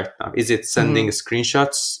solves right now. Is it sending Mhm.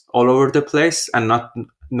 screenshots all over the place and not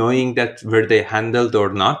knowing that were they handled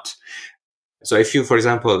or not? So if you, for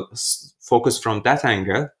example, focus from that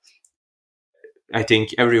angle, I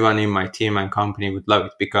think everyone in my team and company would love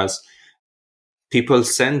it, because people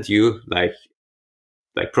send you like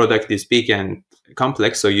product is big and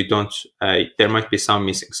complex, so you don't there might be some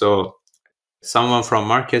missing. So someone from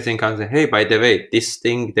marketing comes and, hey, by the way, this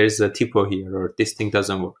thing, there's a typo here, or this thing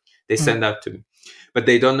doesn't work. They Mhm. send that to me, but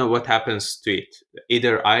they don't know what happens to it.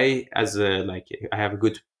 Either I, as a like, I have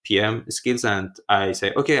good PM skills, and I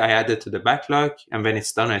say, okay, I add it to the backlog, and when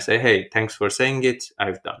it's done, I say, hey, thanks for saying it,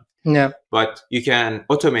 I've done. Yeah. But you can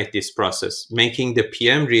automate this process, making the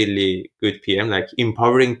PM really good PM, like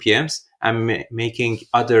empowering PMs and making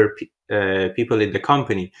other people in the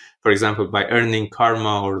company, for example, by earning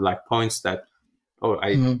karma or like points that, oh,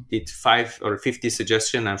 I Mhm. did 5 or 50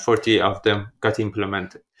 suggestions and 40 of them got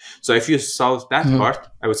implemented. So if you solve that Mhm. part,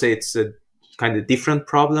 I would say it's a kind of different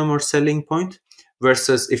problem or selling point,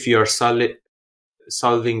 versus if you are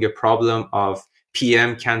solving a problem of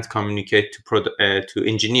PM can't communicate to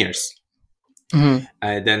engineers. Mhm.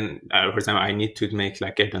 Then, for example, I need to make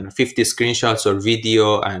like, I don't know, 50 screenshots or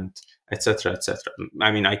video and etc. etc.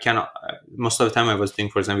 I mean, I cannot. Most of the time, I was doing,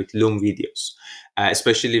 for example, with Loom videos,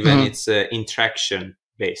 especially when Mhm. it's interaction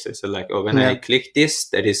based. So like, oh, when I Yeah. click this,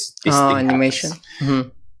 that is this thing happens. Animation.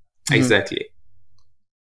 Mhm. Mhm. Exactly.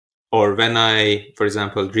 Or when I, for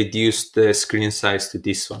example, reduce the screen size to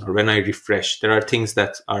this one, or when I refresh, there are things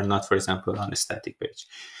that are not, for example, on a static page.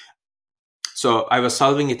 So I was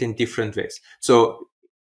solving it in different ways. So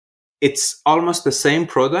it's almost the same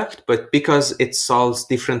product, but because it solves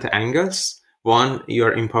different angles, one,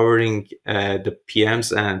 you're empowering the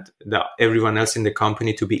PMs and everyone else in the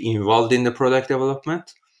company to be involved in the product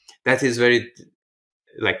development. That is very,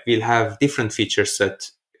 like, we'll have different feature set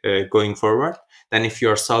going forward than if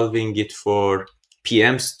you're solving it for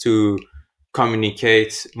PMs to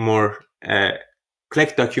communicate more,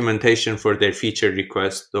 collect documentation for their feature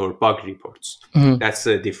requests or bug reports. Mhm. That's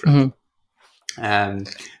different.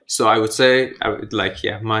 Mhm. So I would say, I would like,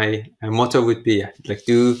 yeah, my motto would be, yeah, like,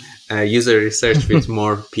 do user research with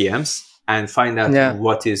more PMs and find out Yeah.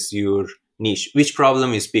 what is your niche, which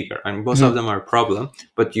problem is bigger. And both of Mhm. them are a problem,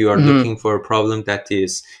 but you are Mhm. looking for a problem that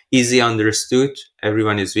is easy understood,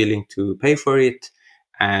 everyone is willing to pay for it,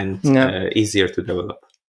 and Yeah. easier to develop.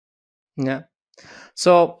 Yeah.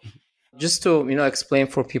 So just to explain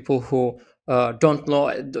for people who don't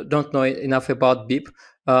know enough about Beep,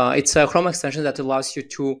 it's a Chrome extension that allows you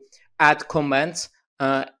to add comments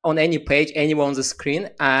on any page, anywhere on the screen,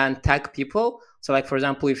 and tag people. So, like for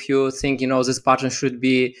example, if you think this button should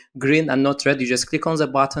be green and not red, you just click on the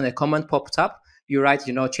button, a comment pops up. You write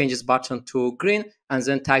change this button to green, and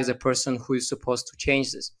then tag the person who is supposed to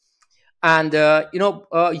change this. And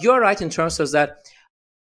you're right in terms of that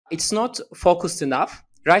it's not focused enough.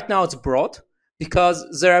 Right now, it's broad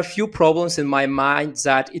because there are a few problems in my mind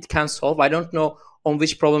that it can solve. I don't know on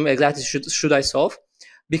which problem exactly should I solve.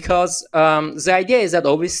 because the idea is that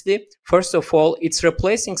obviously, first of all, it's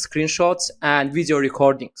replacing screenshots and video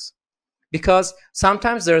recordings, because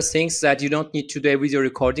sometimes there are things that you don't need to do a video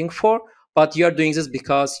recording for, but you are doing this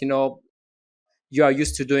because you are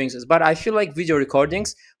used to doing this. But I feel like video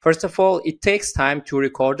recordings, first of all, it takes time to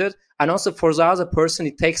record it, and also for the other person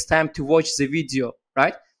it takes time to watch the video,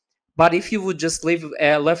 right? But if you would just leave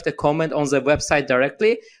left a comment on the website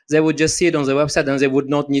directly, they would just see it on the website and they would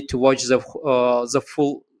not need to watch the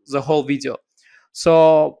whole video.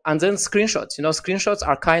 So, and then screenshots, screenshots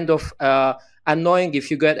are kind of annoying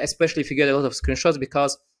especially if you get a lot of screenshots,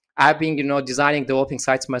 because I've been designing, developing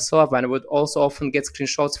sites myself, and I would also often get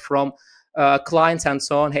screenshots from clients and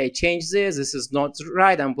so on. Hey, change this is not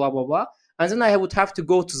right, and blah blah blah. And then I would have to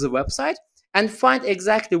go to the website and find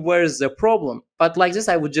exactly where is the problem. But like this,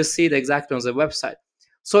 I would just see it exactly on the website.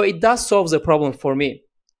 So it does solve the problem for me.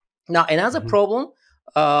 Now, another problem,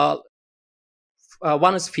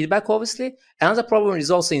 one is feedback, obviously. Another problem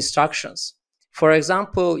is also instructions. For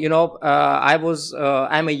example,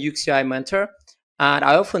 I'm a UX UI mentor, and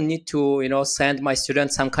I often need to, send my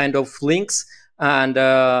students some kind of links. And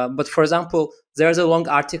but for example, there's a long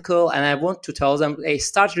article, and I want to tell them, hey,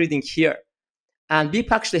 start reading here. And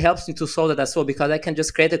Beep actually helps me to solve that as well, because I can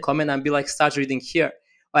just create a comment and be like, start reading here.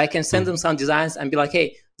 Or I can send them some designs and be like,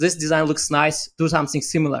 hey, this design looks nice, do something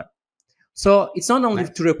similar. So it's not only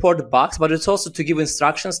to report bugs, but it's also to give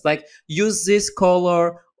instructions like use this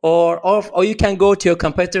color, or you can go to your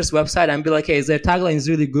competitor's website and be like, hey, their tagline is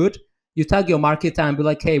really good. You tag your marketer and be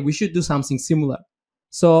like, hey, we should do something similar.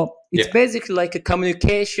 So it's basically like a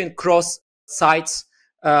communication cross sites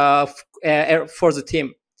for the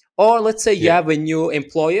team. Or let's say you have a new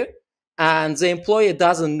employer and the employer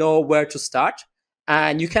doesn't know where to start,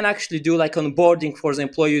 and you can actually do like onboarding for the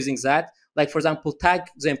employee using that. Like, for example, tag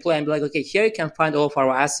the employee and be like, okay, here you can find all of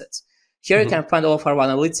our assets. Here you can find all of our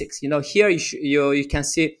analytics. Here you can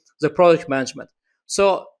see the product management.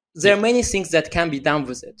 So there are many things that can be done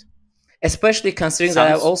with it, especially considering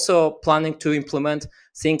that I'm also planning to implement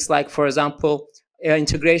things like, for example,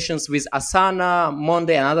 integrations with Asana,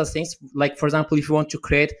 Monday, and other things. Like, for example, if you want to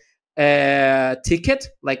create a ticket,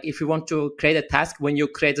 like if you want to create a task, when you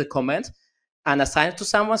create a comment and assign it to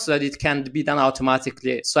someone so that it can be done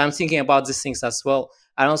automatically. So I'm thinking about these things as well.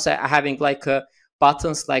 And also having like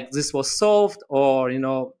buttons like this was solved, or,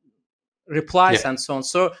 replies and so on.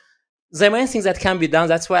 So there are many things that can be done.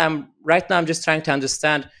 That's why I'm just trying to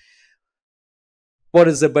understand what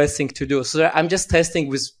is the best thing to do. So I'm just testing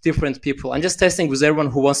with different people. I'm just testing with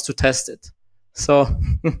everyone who wants to test it. So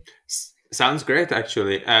sounds great,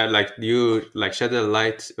 actually. Like you shed a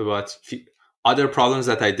light about other problems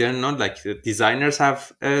that I didn't know. Like designers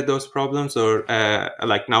have those problems, or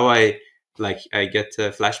like now I get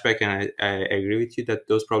a flashback, and I agree with you that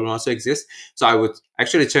those problems also exist. So I would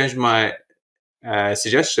actually change my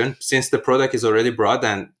suggestion. Since the product is already broad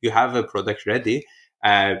and you have a product ready,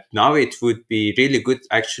 now it would be really good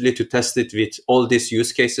actually to test it with all these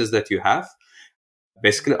use cases that you have.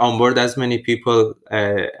 Basically onboard as many people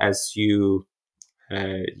as you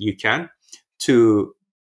can to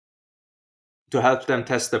help them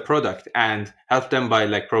test the product, and help them by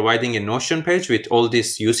like providing a Notion page with all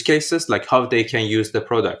these use cases, like how they can use the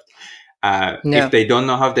product. If they don't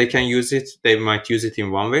know how they can use it, they might use it in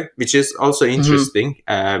one way, which is also interesting.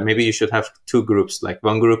 Maybe you should have two groups, like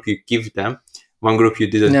one group you give them, one group you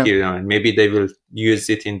didn't give them, and maybe they will use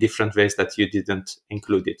it in different ways that you didn't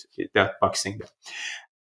include it, that boxing them.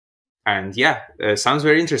 And sounds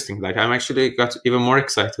very interesting. Like I'm actually got even more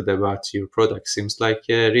excited about your product. Seems like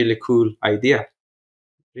a really cool idea.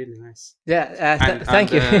 Really nice.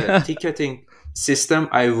 Thank you. Ticketing system,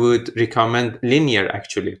 I would recommend Linear,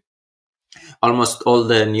 actually. Almost all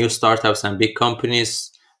the new startups and big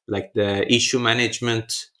companies, like the issue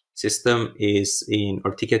management system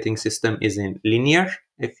or ticketing system is in Linear.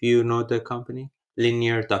 If you know the company,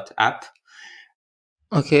 linear.app.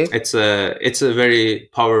 Okay. It's a very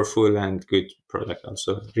powerful and good product.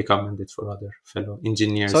 Also recommended for other fellow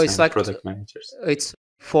engineers and product managers. It's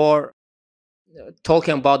for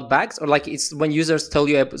talking about bugs, or like it's when users tell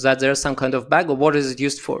you that there's some kind of bug, or what is it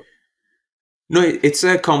used for? No, it's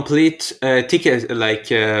a complete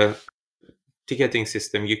ticketing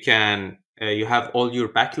system. You can you have all your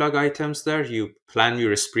backlog items there. You plan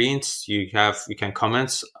your sprints. You can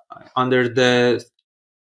comment under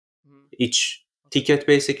each ticket,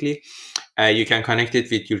 basically. You can connect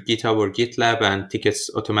it with your GitHub or GitLab, and tickets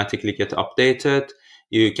automatically get updated.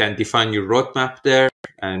 You can define your roadmap there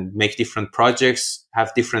and make different projects,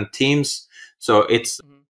 have different teams. So it's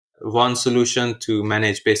one solution to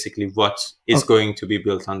manage basically what is going to be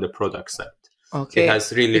built on the product side. Okay. It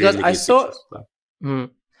has really, because really good features.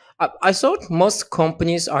 I thought most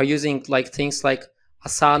companies are using like things like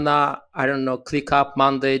Asana, I don't know, ClickUp,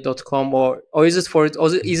 Monday.com, or is this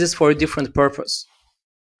for a different purpose?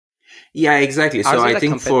 Yeah, exactly. Are So they I like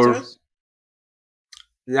think for, competitors?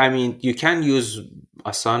 I mean, you can use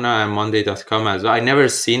Asana and Monday.com as well. I never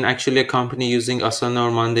seen actually a company using Asana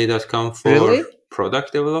or Monday.com for Really?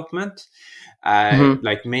 product development. Mm-hmm.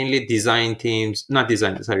 Like mainly design teams, not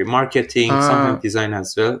design, sorry, marketing, sometimes Ah, design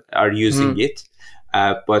as well, are using mm, it.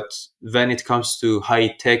 But when it comes to high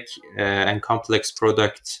tech and complex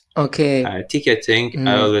product okay. ticketing,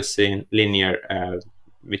 I Mm, always say linear,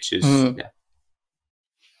 which is, mm. yeah,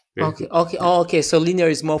 very Okay, good. okay, Yeah, oh, okay. So linear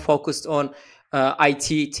is more focused on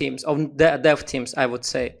IT teams, on dev teams, I would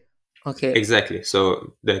say. Okay. exactly.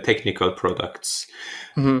 So the technical products.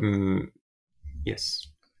 Mm-hmm. Mm, yes.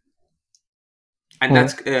 And Mm.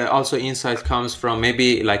 that's also insight comes from,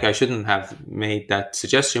 maybe like I shouldn't have made that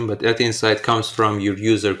suggestion, but that insight comes from your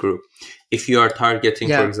user group. If you are targeting,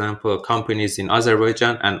 for Yeah. example, companies in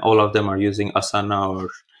Azerbaijan and all of them are using Asana or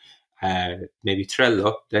maybe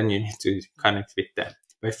Trello, then you need to connect with them.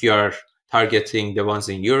 But if you are targeting the ones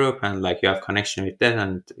in Europe and like you have connection with them,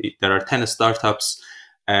 and there are 10 startups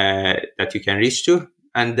that you can reach to,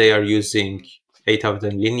 and they are using 8 of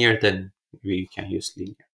them linear, then we can use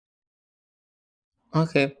linear.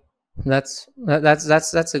 Okay. That's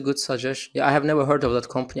a good suggestion. Yeah, I have never heard of that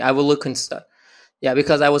company. I will look into that. Yeah,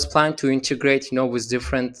 because I was planning to integrate, with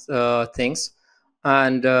different things,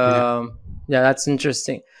 and Yeah. yeah, that's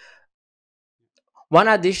interesting. One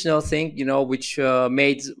additional thing, which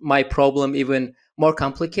made my problem even more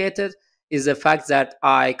complicated is the fact that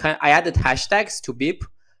I added hashtags to beep,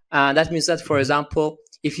 and that means that, for Mhm. example,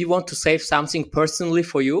 if you want to save something personally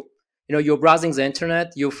for you, you're browsing the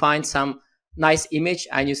internet, you find some nice image,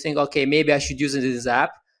 and you think, okay, maybe I should use it in this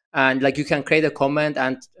app, and like you can create a comment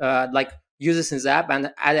and like use this in the app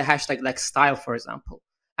and add a hashtag like style, for example,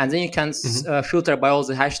 and then you can Mhm. filter by all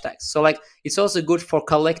the hashtags. So like it's also good for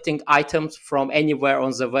collecting items from anywhere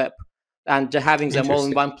on the web and having them all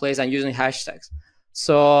in Interesting. one place and using hashtags.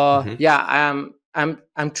 So Hmm. yeah,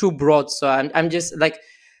 I'm too broad. So I'm just like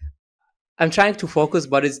I'm trying to focus,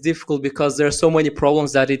 but it's difficult because there are so many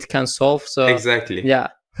problems that it can solve. So Exactly. yeah.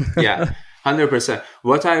 Yeah, 100%.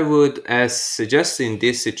 What I would suggest in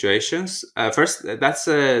these situations, first,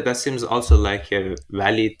 that seems also like a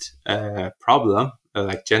valid problem,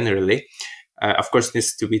 like generally. Of course,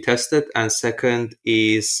 needs to be tested. And second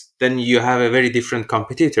is then you have a very different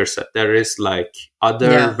competitor set. There is like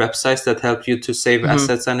other Yeah. websites that help you to save Hmm.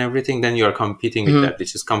 assets and everything. Then you are competing with that, Hmm.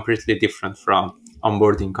 which is completely different from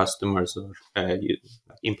onboarding customers or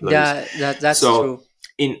employees. Yeah, that's So true.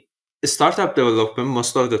 in startup development,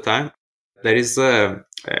 most of the time, there is a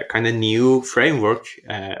kind of new framework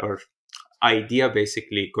or idea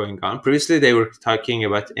basically going on. Previously, they were talking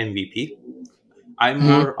about MVP. I'm Hmm.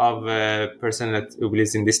 more of a person that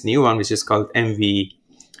believes in this new one, which is called MVT,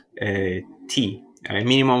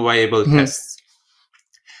 minimum viable Hmm. tests.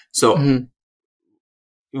 So Hmm.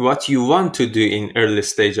 what you want to do in early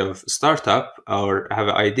stage of startup or have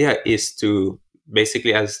an idea is to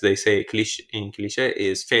basically, as they say cliche,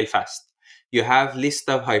 is fail fast. You have list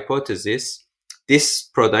of hypotheses. This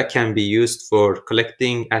product can be used for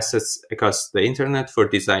collecting assets across the internet, for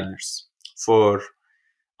designers, for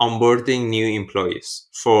onboarding new employees,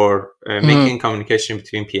 for making Hmm. communication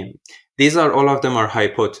between PM. These are all of them are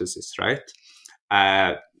hypotheses, right?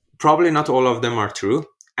 uh, Probably not all of them are true.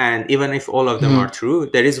 And even if all of them are Hmm. true,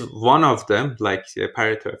 there is one of them, like the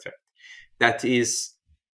Pareto effect, that is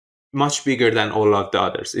much bigger than all of the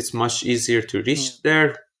others. It's much easier to Yeah. reach there.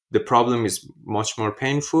 The problem is much more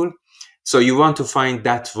painful. So you want to find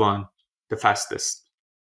that one the fastest.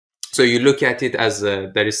 So you look at it as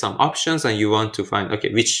there is some options and you want to find,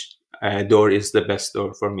 okay, which door is the best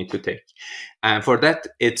door for me to take. And for that,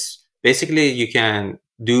 it's basically you can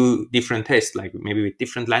do different tests, like maybe with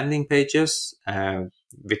different landing pages,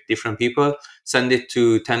 with different people, send it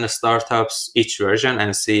to 10 startups, each version,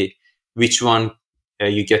 and see which one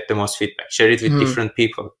you get the most feedback. Share it with Hmm. different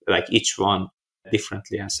people, like each one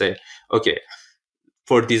differently, and say, okay,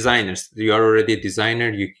 for designers, you are already a designer,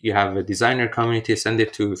 you have a designer community, send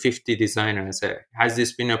it to 50 designers and say, has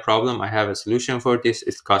this been a problem? I have a solution for this.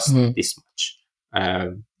 It costs Hmm. this much.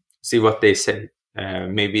 See what they say.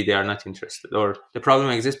 Maybe they are not interested, or the problem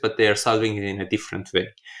exists but they are solving it in a different way.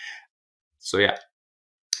 So yeah,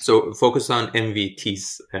 so focus on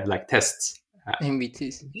MVTs, like tests.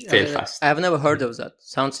 MVTs. Fail I fast. have never heard Mhm. of that.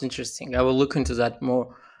 Sounds interesting. I will look into that more.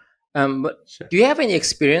 But Sure. do you have any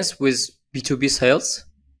experience with B2B sales?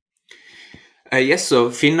 Yes, so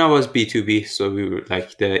Finna was B2B, so we were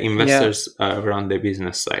like the Yeah. investors were on the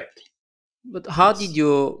business side. But how did Yes.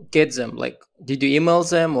 you get them? Like, did you email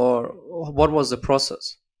them, or what was the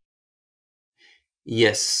process?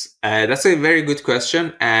 Yes, that's a very good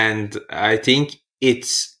question, and I think it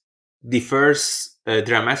differs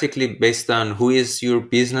dramatically based on who is your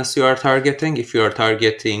business you are targeting. If you are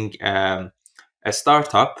targeting a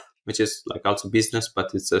startup, which is like also business,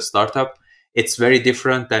 but it's a startup, it's very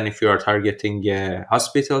different than if you are targeting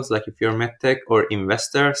hospitals, like if you're medtech, or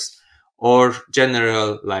investors, or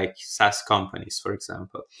general like SaaS companies, for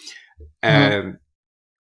example. Mm-hmm. Um,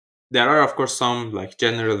 there are of course some like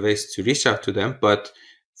general ways to reach out to them, but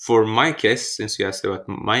for my case, since you asked about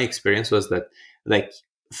my experience, was that like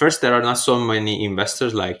first there are not so many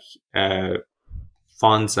investors like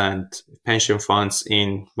funds and pension funds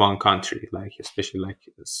in one country, like especially like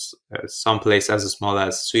some place as small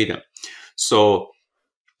as Sweden. So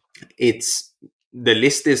it's the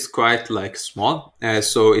list is quite like small.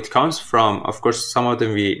 So it comes from, of course, some of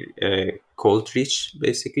them we cold reach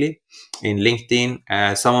basically in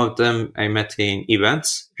LinkedIn. Some of them I met in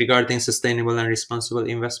events regarding sustainable and responsible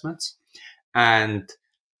investments. And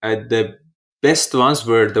the best ones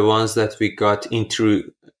were the ones that we got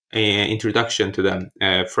into introduction to them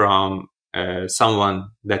from someone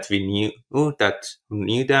that we knew that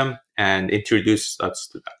knew them and introduced us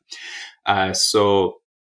to them. So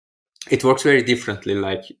it works very differently.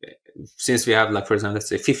 Like since we have like, for example, let's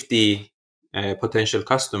say 50 potential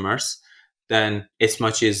customers, then it's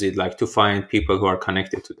much easier like to find people who are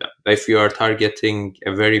connected to them. If you are targeting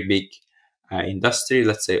a very big industry,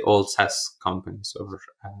 let's say all SaaS companies or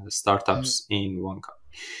startups in one company,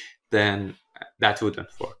 then that wouldn't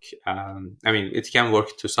work. I mean, it can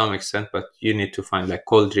work to some extent, but you need to find like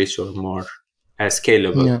cold reach or more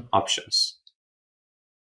scalable Yeah. options.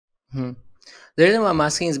 Mhm. The reason why I'm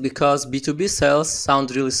asking is because B2B sales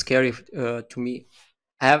sound really scary to me.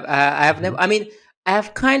 I have never. Mhm. I mean, I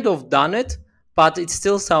have kind of done it, but it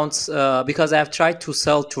still sounds because I have tried to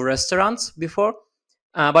sell to restaurants before,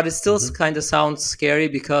 but it still Mhm. kind of sounds scary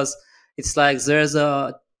because it's like there's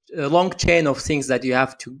a long chain of things that you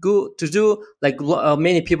have to go to do, like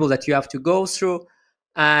many people that you have to go through,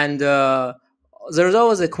 and there's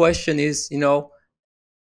always a question: is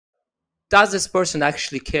does this person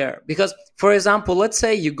actually care? Because, for example, let's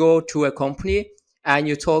say you go to a company and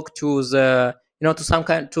you talk to the, to some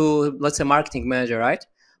kind, to, let's say, marketing manager, right?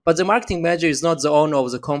 But the marketing manager is not the owner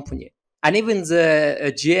of the company. And even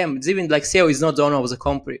the GM, even like CEO, is not the owner of the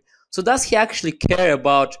company. So does he actually care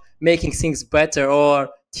about making things better, or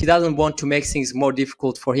he doesn't want to make things more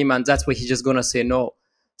difficult for him, and that's why he's just gonna say no?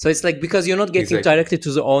 So it's like, because you're not getting Exactly. directly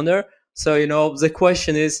to the owner. So the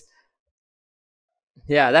question is,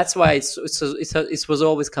 yeah, that's why it was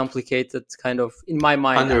always complicated, kind of, in my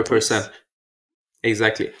mind at 100%. least.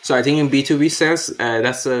 Exactly. So I think in B2B sales,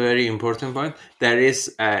 that's a very important point. There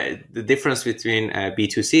is the difference between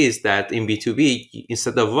B2C is that in B2B,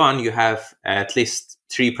 instead of one, you have at least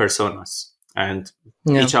three personas, and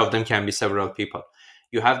Yeah. each of them can be several people.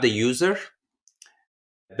 You have the user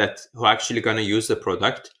that who actually going to use the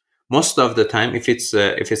product. Most of the time, if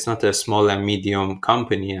it's not a small and medium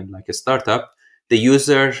company and like a startup, the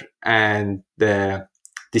user and the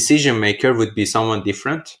decision maker would be someone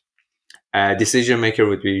different. Decision maker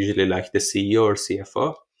would be usually like the CEO or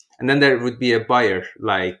CFO, and then there would be a buyer,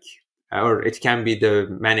 like, or it can be the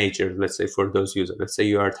manager. Let's say for those users, let's say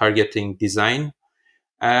you are targeting design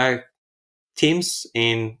uh, teams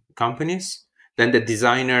in companies, then the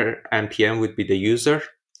designer and PM would be the user.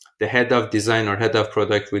 The head of design or head of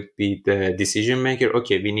product would be the decision maker.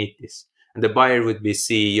 Okay, we need this, and the buyer would be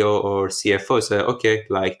CEO or CFO. So okay,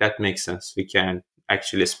 like that makes sense. We can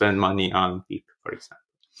actually spend money on people, for example,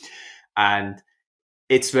 and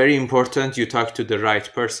it's very important you talk to the right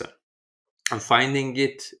person, and finding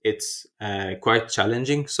it's quite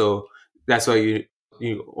challenging. So that's why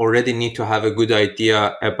you already need to have a good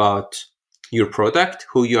idea about your product,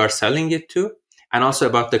 who you are selling it to, and also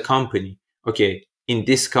about the company. Okay, in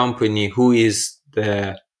this company, who is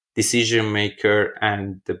the decision maker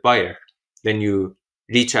and the buyer? Then you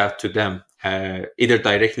reach out to them, either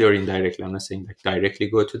directly or indirectly. I'm not saying like directly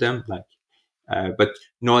go to them, like but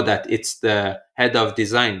know that it's the head of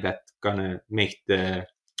design that gonna make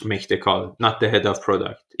the call, not the head of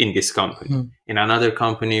product in this company. Mhm. In another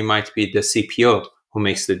company, it might be the CPO who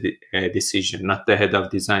makes the decision, not the head of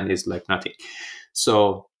design. Is like nothing.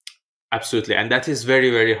 So absolutely, and that is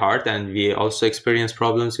very very hard, and we also experience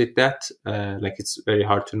problems with that. Like it's very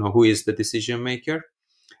hard to know who is the decision maker.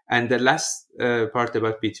 And the last part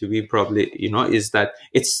about B2B probably is that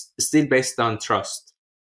it's still based on trust.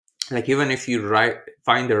 Like even if you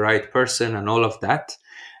find the right person and all of that,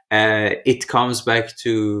 it comes back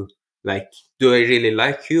to like, do I really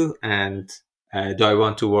like you, and do I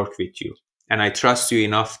want to work with you, and I trust you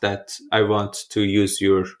enough that I want to use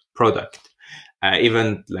your product.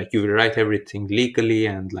 Even like you will write everything legally,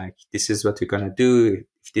 and like, this is what you're gonna do.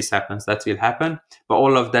 If this happens, that will happen. But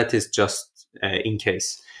all of that is just in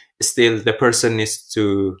case. Still, the person needs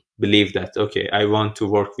to believe that, okay, I want to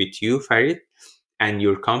work with you, Farid, and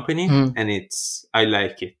your company, Mm. and I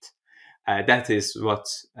like it. That is what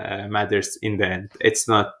matters in the end. It's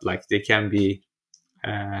not like they can be,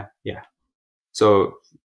 yeah. So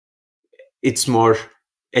it's more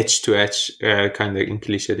edge to edge, kind of in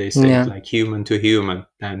cliche they say, Yeah. like human to human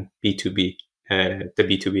than B2B, the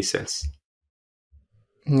B2B sales.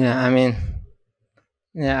 Yeah. I mean,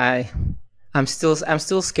 yeah. I'm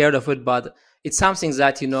still scared of it, but it's something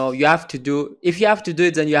that you have to do. If you have to do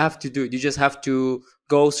it, then you have to do it. You just have to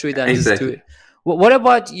go through it and just do Exactly. it. What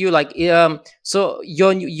about you? Like, so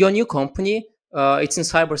your new company, it's in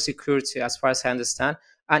cybersecurity, as far as I understand,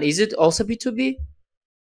 and is it also B2B?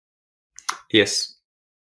 Yes.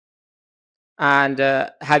 And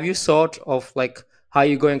have you thought of like how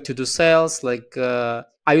you're going to do sales? Like, are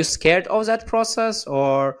you scared of that process,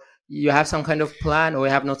 or you have some kind of plan, or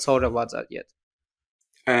you have not thought about that yet?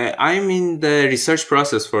 I'm in the research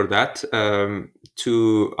process for that,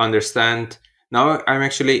 to understand. Now I'm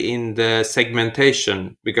actually in the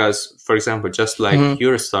segmentation because, for example, just like Hmm.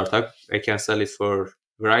 your startup, I can sell it for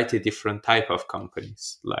variety different type of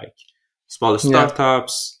companies, like small Yeah.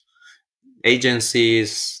 startups,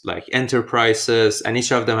 agencies, like enterprises, and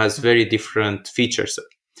each of them has very different features.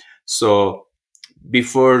 So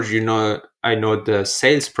before I know the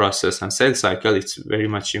sales process and sales cycle, it's very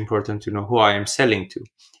much important to know who I am selling to.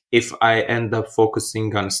 If I end up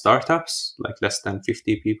focusing on startups, like less than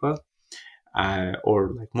 50 people, or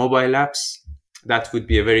like mobile apps, that would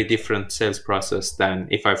be a very different sales process than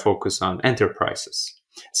if I focus on enterprises.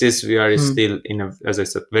 Since we are Mm. still in a, as I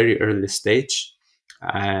said, very early stage,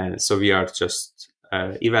 so we are just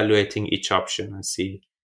evaluating each option and see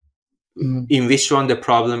Mm. in which one the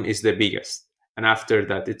problem is the biggest. And after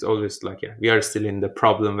that, it's always like, yeah, we are still in the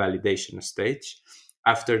problem validation stage.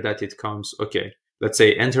 After that, it comes, okay, let's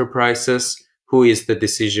say enterprises, who is the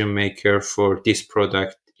decision maker for this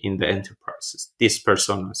product in the enterprises, these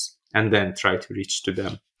personas, and then try to reach to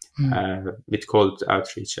them Mm. with cold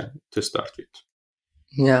outreach to start with.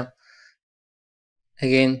 Yeah.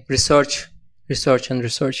 Again, research, and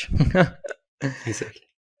research. Exactly.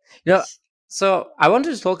 you know Yes, so I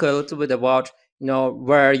wanted to talk a little bit about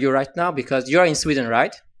where you're right now, because you're in Sweden,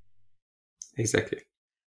 right? exactly.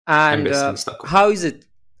 I'm And based in Stockholm.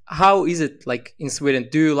 how is it like in Sweden?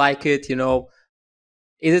 Do you like it?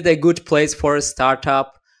 Is it a good place for a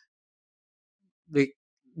startup? Be-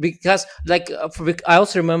 because like, I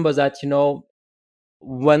also remember that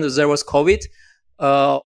when there was COVID,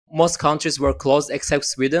 uh most countries were closed except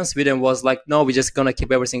Sweden. Sweden was like, no, we're just gonna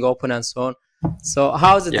keep everything open and so on. So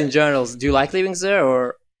how is it Yeah, in general? Do you like living there,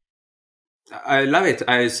 or? I love it.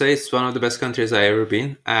 I say it's one of the best countries I ever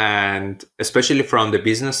been, and especially from the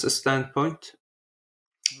business standpoint,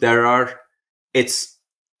 there are. It's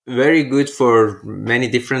very good for many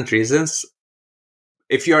different reasons.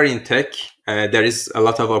 If you are in tech, there is a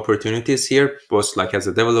lot of opportunities here, both like as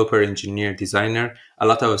a developer, engineer, designer. A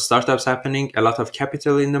lot of startups happening, a lot of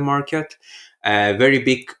capital in the market. Very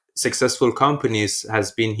big successful companies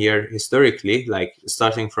has been here historically, like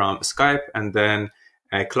starting from Skype and then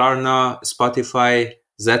Klarna, Spotify,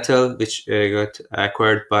 Zettel, which got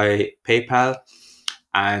acquired by PayPal,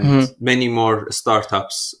 and Mhm. many more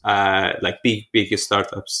startups, like big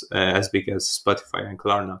startups, as big as Spotify and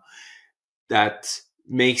Klarna. That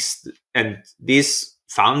makes, and these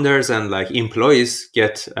founders and like employees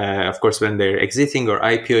get, of course, when they're exiting or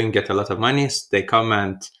IPOing, get a lot of money. So they come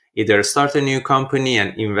and either start a new company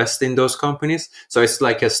and invest in those companies. So it's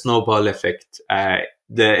like a snowball effect.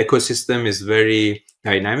 The ecosystem is very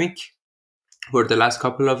dynamic for the last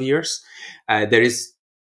couple of years. There is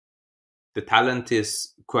the talent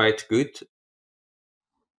is quite good,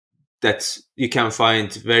 that you can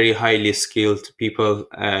find very highly skilled people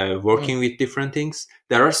Mm. working with different things.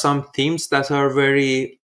 There are some themes that are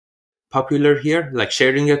very popular here, like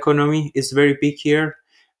sharing economy is very big here.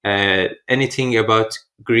 Anything about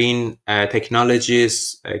green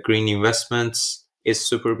technologies, green investments is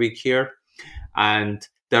super big here. And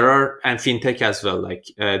and fintech as well. Like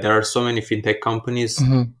there are so many fintech companies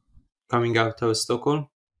Mhm. coming out of Stockholm,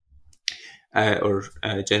 or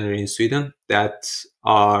generally in Sweden, that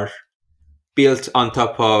are built on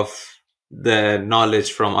top of the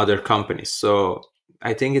knowledge from other companies. So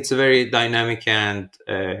I think it's a very dynamic and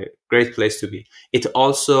great place to be. It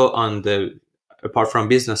also, on the, apart from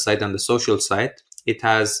business side, on the social side, It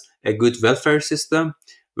has a good welfare system,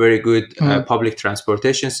 very good public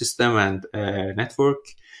transportation system and network,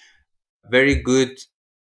 very good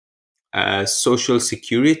social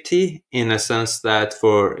security, in a sense that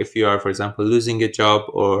if you are, for example, losing a job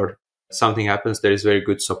or something happens, there is very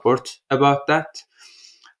good support about that.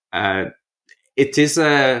 It is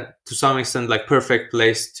to some extent like perfect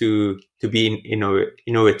place to be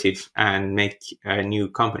innovative and make new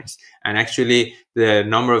companies. And actually, the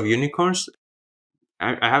number of unicorns,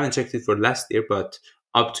 I haven't checked it for last year, but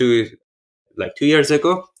up to like 2 years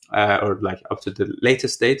ago, or like up to the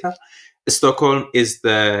latest data, Sweden is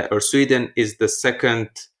the second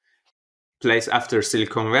place after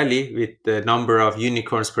Silicon Valley with the number of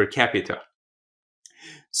unicorns per capita.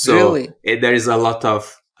 So Really? there is a lot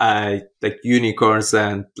of like unicorns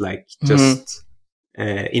and like just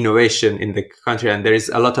innovation in the country, and there is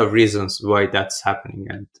a lot of reasons why that's happening,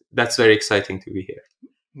 and that's very exciting to be here.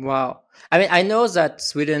 Wow. I mean, I know that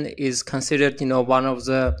Sweden is considered, one of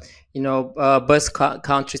the, best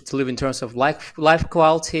countries to live in terms of life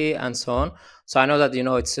quality and so on. So I know that,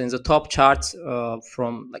 it's in the top charts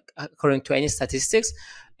from like according to any statistics.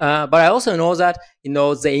 But I also know that,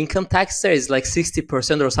 the income tax there is like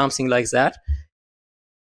 60% or something like that.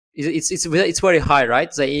 It's very high, right?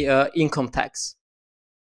 The income tax.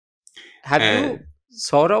 Have you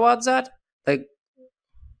thought about that? Like,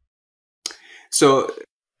 so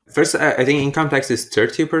first, I think income tax is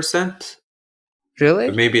 30%.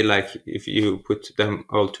 Really? Maybe like if you put them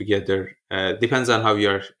all together, depends on how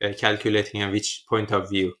you're calculating and which point of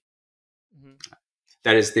view.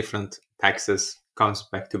 There is different taxes comes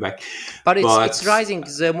back to back. But it's rising.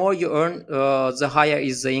 The more you earn, the higher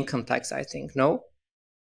is the income tax, I think, no?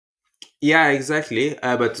 Yeah, exactly.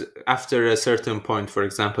 But after a certain point, for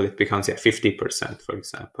example, it becomes 50%, for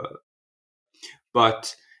example.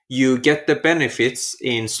 But you get the benefits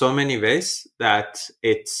in so many ways that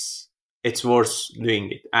it's worth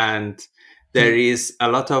doing it. And there is a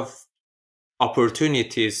lot of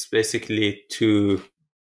opportunities basically to,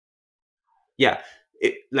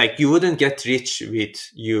 like you wouldn't get rich with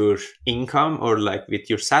your income or like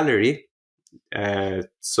with your salary.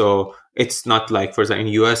 So it's not like, for example,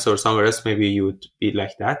 in US or somewhere else, maybe you would be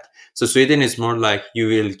like that. So Sweden is more like you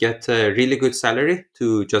will get a really good salary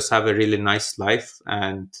to just have a really nice life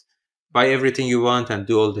and buy everything you want and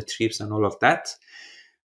do all the trips and all of that.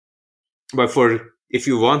 But if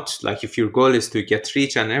you want, like if your goal is to get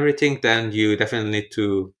rich and everything, then you definitely need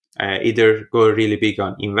to either go really big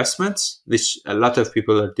on investments, which a lot of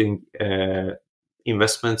people are doing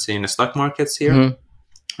investments in stock markets here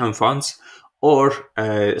and funds, or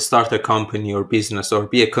start a company or business or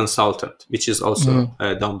be a consultant, which is also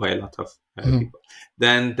done by a lot of people.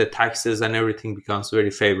 Then the taxes and everything becomes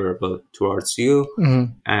very favorable towards you.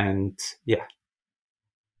 And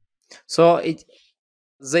so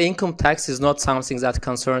the income tax is not something that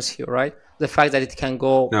concerns you, right? The fact that it can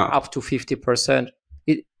go up to 50%.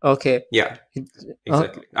 Okay. Yeah,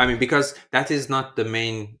 exactly. I mean, because that is not the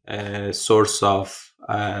main source of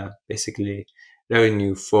basically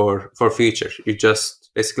revenue for future. You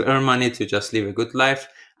just basically earn money to just live a good life,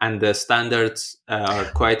 and the standards are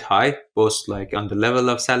quite high, both like on the level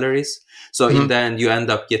of salaries. So in the end, you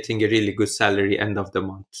end up getting a really good salary end of the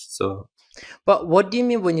month. So, but what do you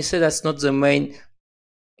mean when you say that's not the main,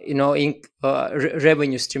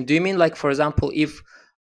 revenue stream? Do you mean like, for example, if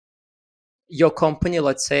your company,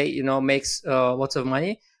 let's say, makes lots of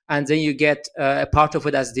money, and then you get a part of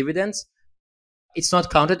it as dividends, it's not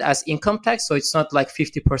counted as income tax, so it's not like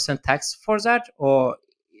 50% tax for that, or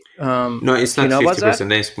no, it's not 50%.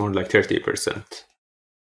 Then it's more like 30%.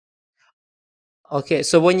 Okay,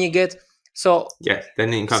 so when you get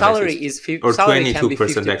then income salary tax is 50, or salary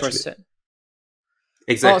 22% actually.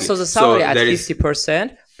 Exactly. Oh, so the salary at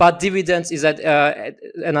 50%, but dividends is at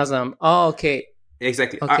another. Oh, okay.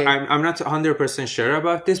 Exactly. Okay. I'm not 100% sure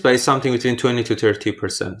about this, but it's something between 20 to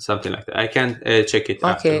 30%, something like that. I can check it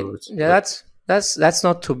afterwards. Yeah, that's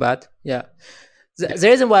not too bad. Yeah. The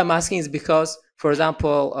reason why I'm asking is because, for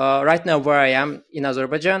example, right now where I am in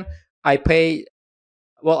Azerbaijan, I pay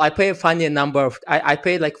a funny number of, I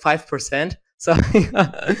pay like 5%. So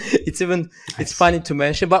it's funny to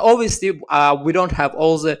mention, but obviously we don't have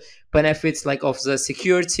all the benefits like of the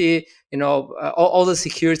security, all the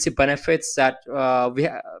security benefits that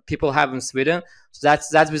people have in Sweden. So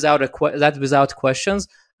that's without questions.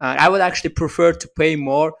 I would actually prefer to pay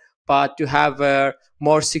more, but to have a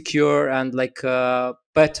more secure and like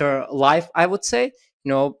better life, I would say,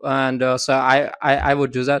 and so I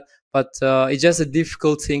would do that. But it's just a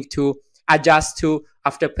difficult thing to adjust to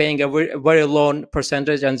after paying a very low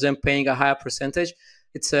percentage and then paying a higher percentage.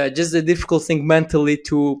 It's just a difficult thing mentally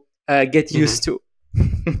to get used to.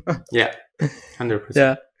 Yeah, 100%.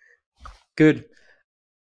 Yeah, good.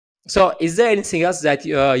 So, is there anything else that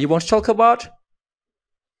you want to talk about,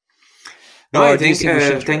 No, I or do you think think we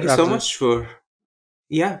should thank you wrap so this? much for,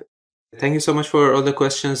 yeah, thank you so much for all the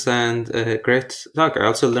questions and great talk. I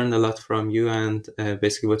also learned a lot from you and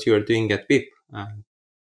basically what you are doing at BIP.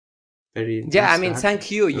 Very Yeah, I nice to mean, have you.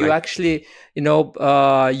 thank you. You Like, actually,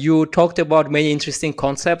 you talked about many interesting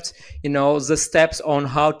concepts, the steps on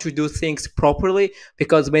how to do things properly,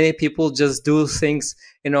 because many people just do things,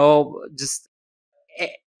 just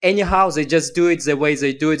anyhow. They just do it the way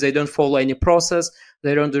they do it. They don't follow any process.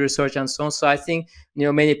 They don't do research and so on. So I think,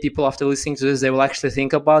 many people after listening to this, they will actually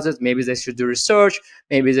think about it. Maybe they should do research.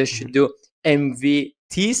 Maybe they should mhm, do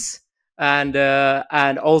MVTs and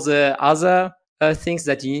all the other things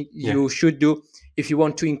that you yeah, you should do if you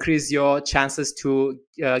want to increase your chances to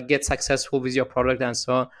get successful with your product and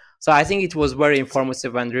so on. So I think it was very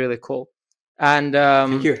informative and really cool. And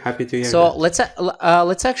thank you. Happy to hear so that.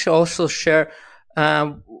 let's actually also share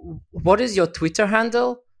um, what is your Twitter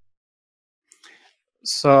handle?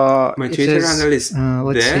 So My it Twitter is. handle is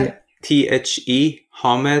Let's see. the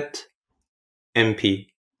Hamed MP.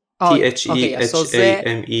 Oh, okay. Yeah. So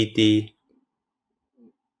THEHAMED. the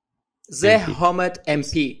MP. Homet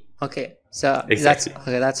Yes, MP. Okay. So that's exactly.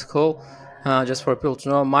 okay. That's cool. Just for people to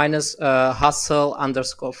know, minus hustle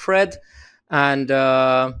underscore Fred, and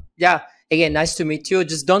yeah. Again, nice to meet you.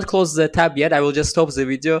 Just don't close the tab yet. I will just stop the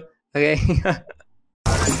video. Okay.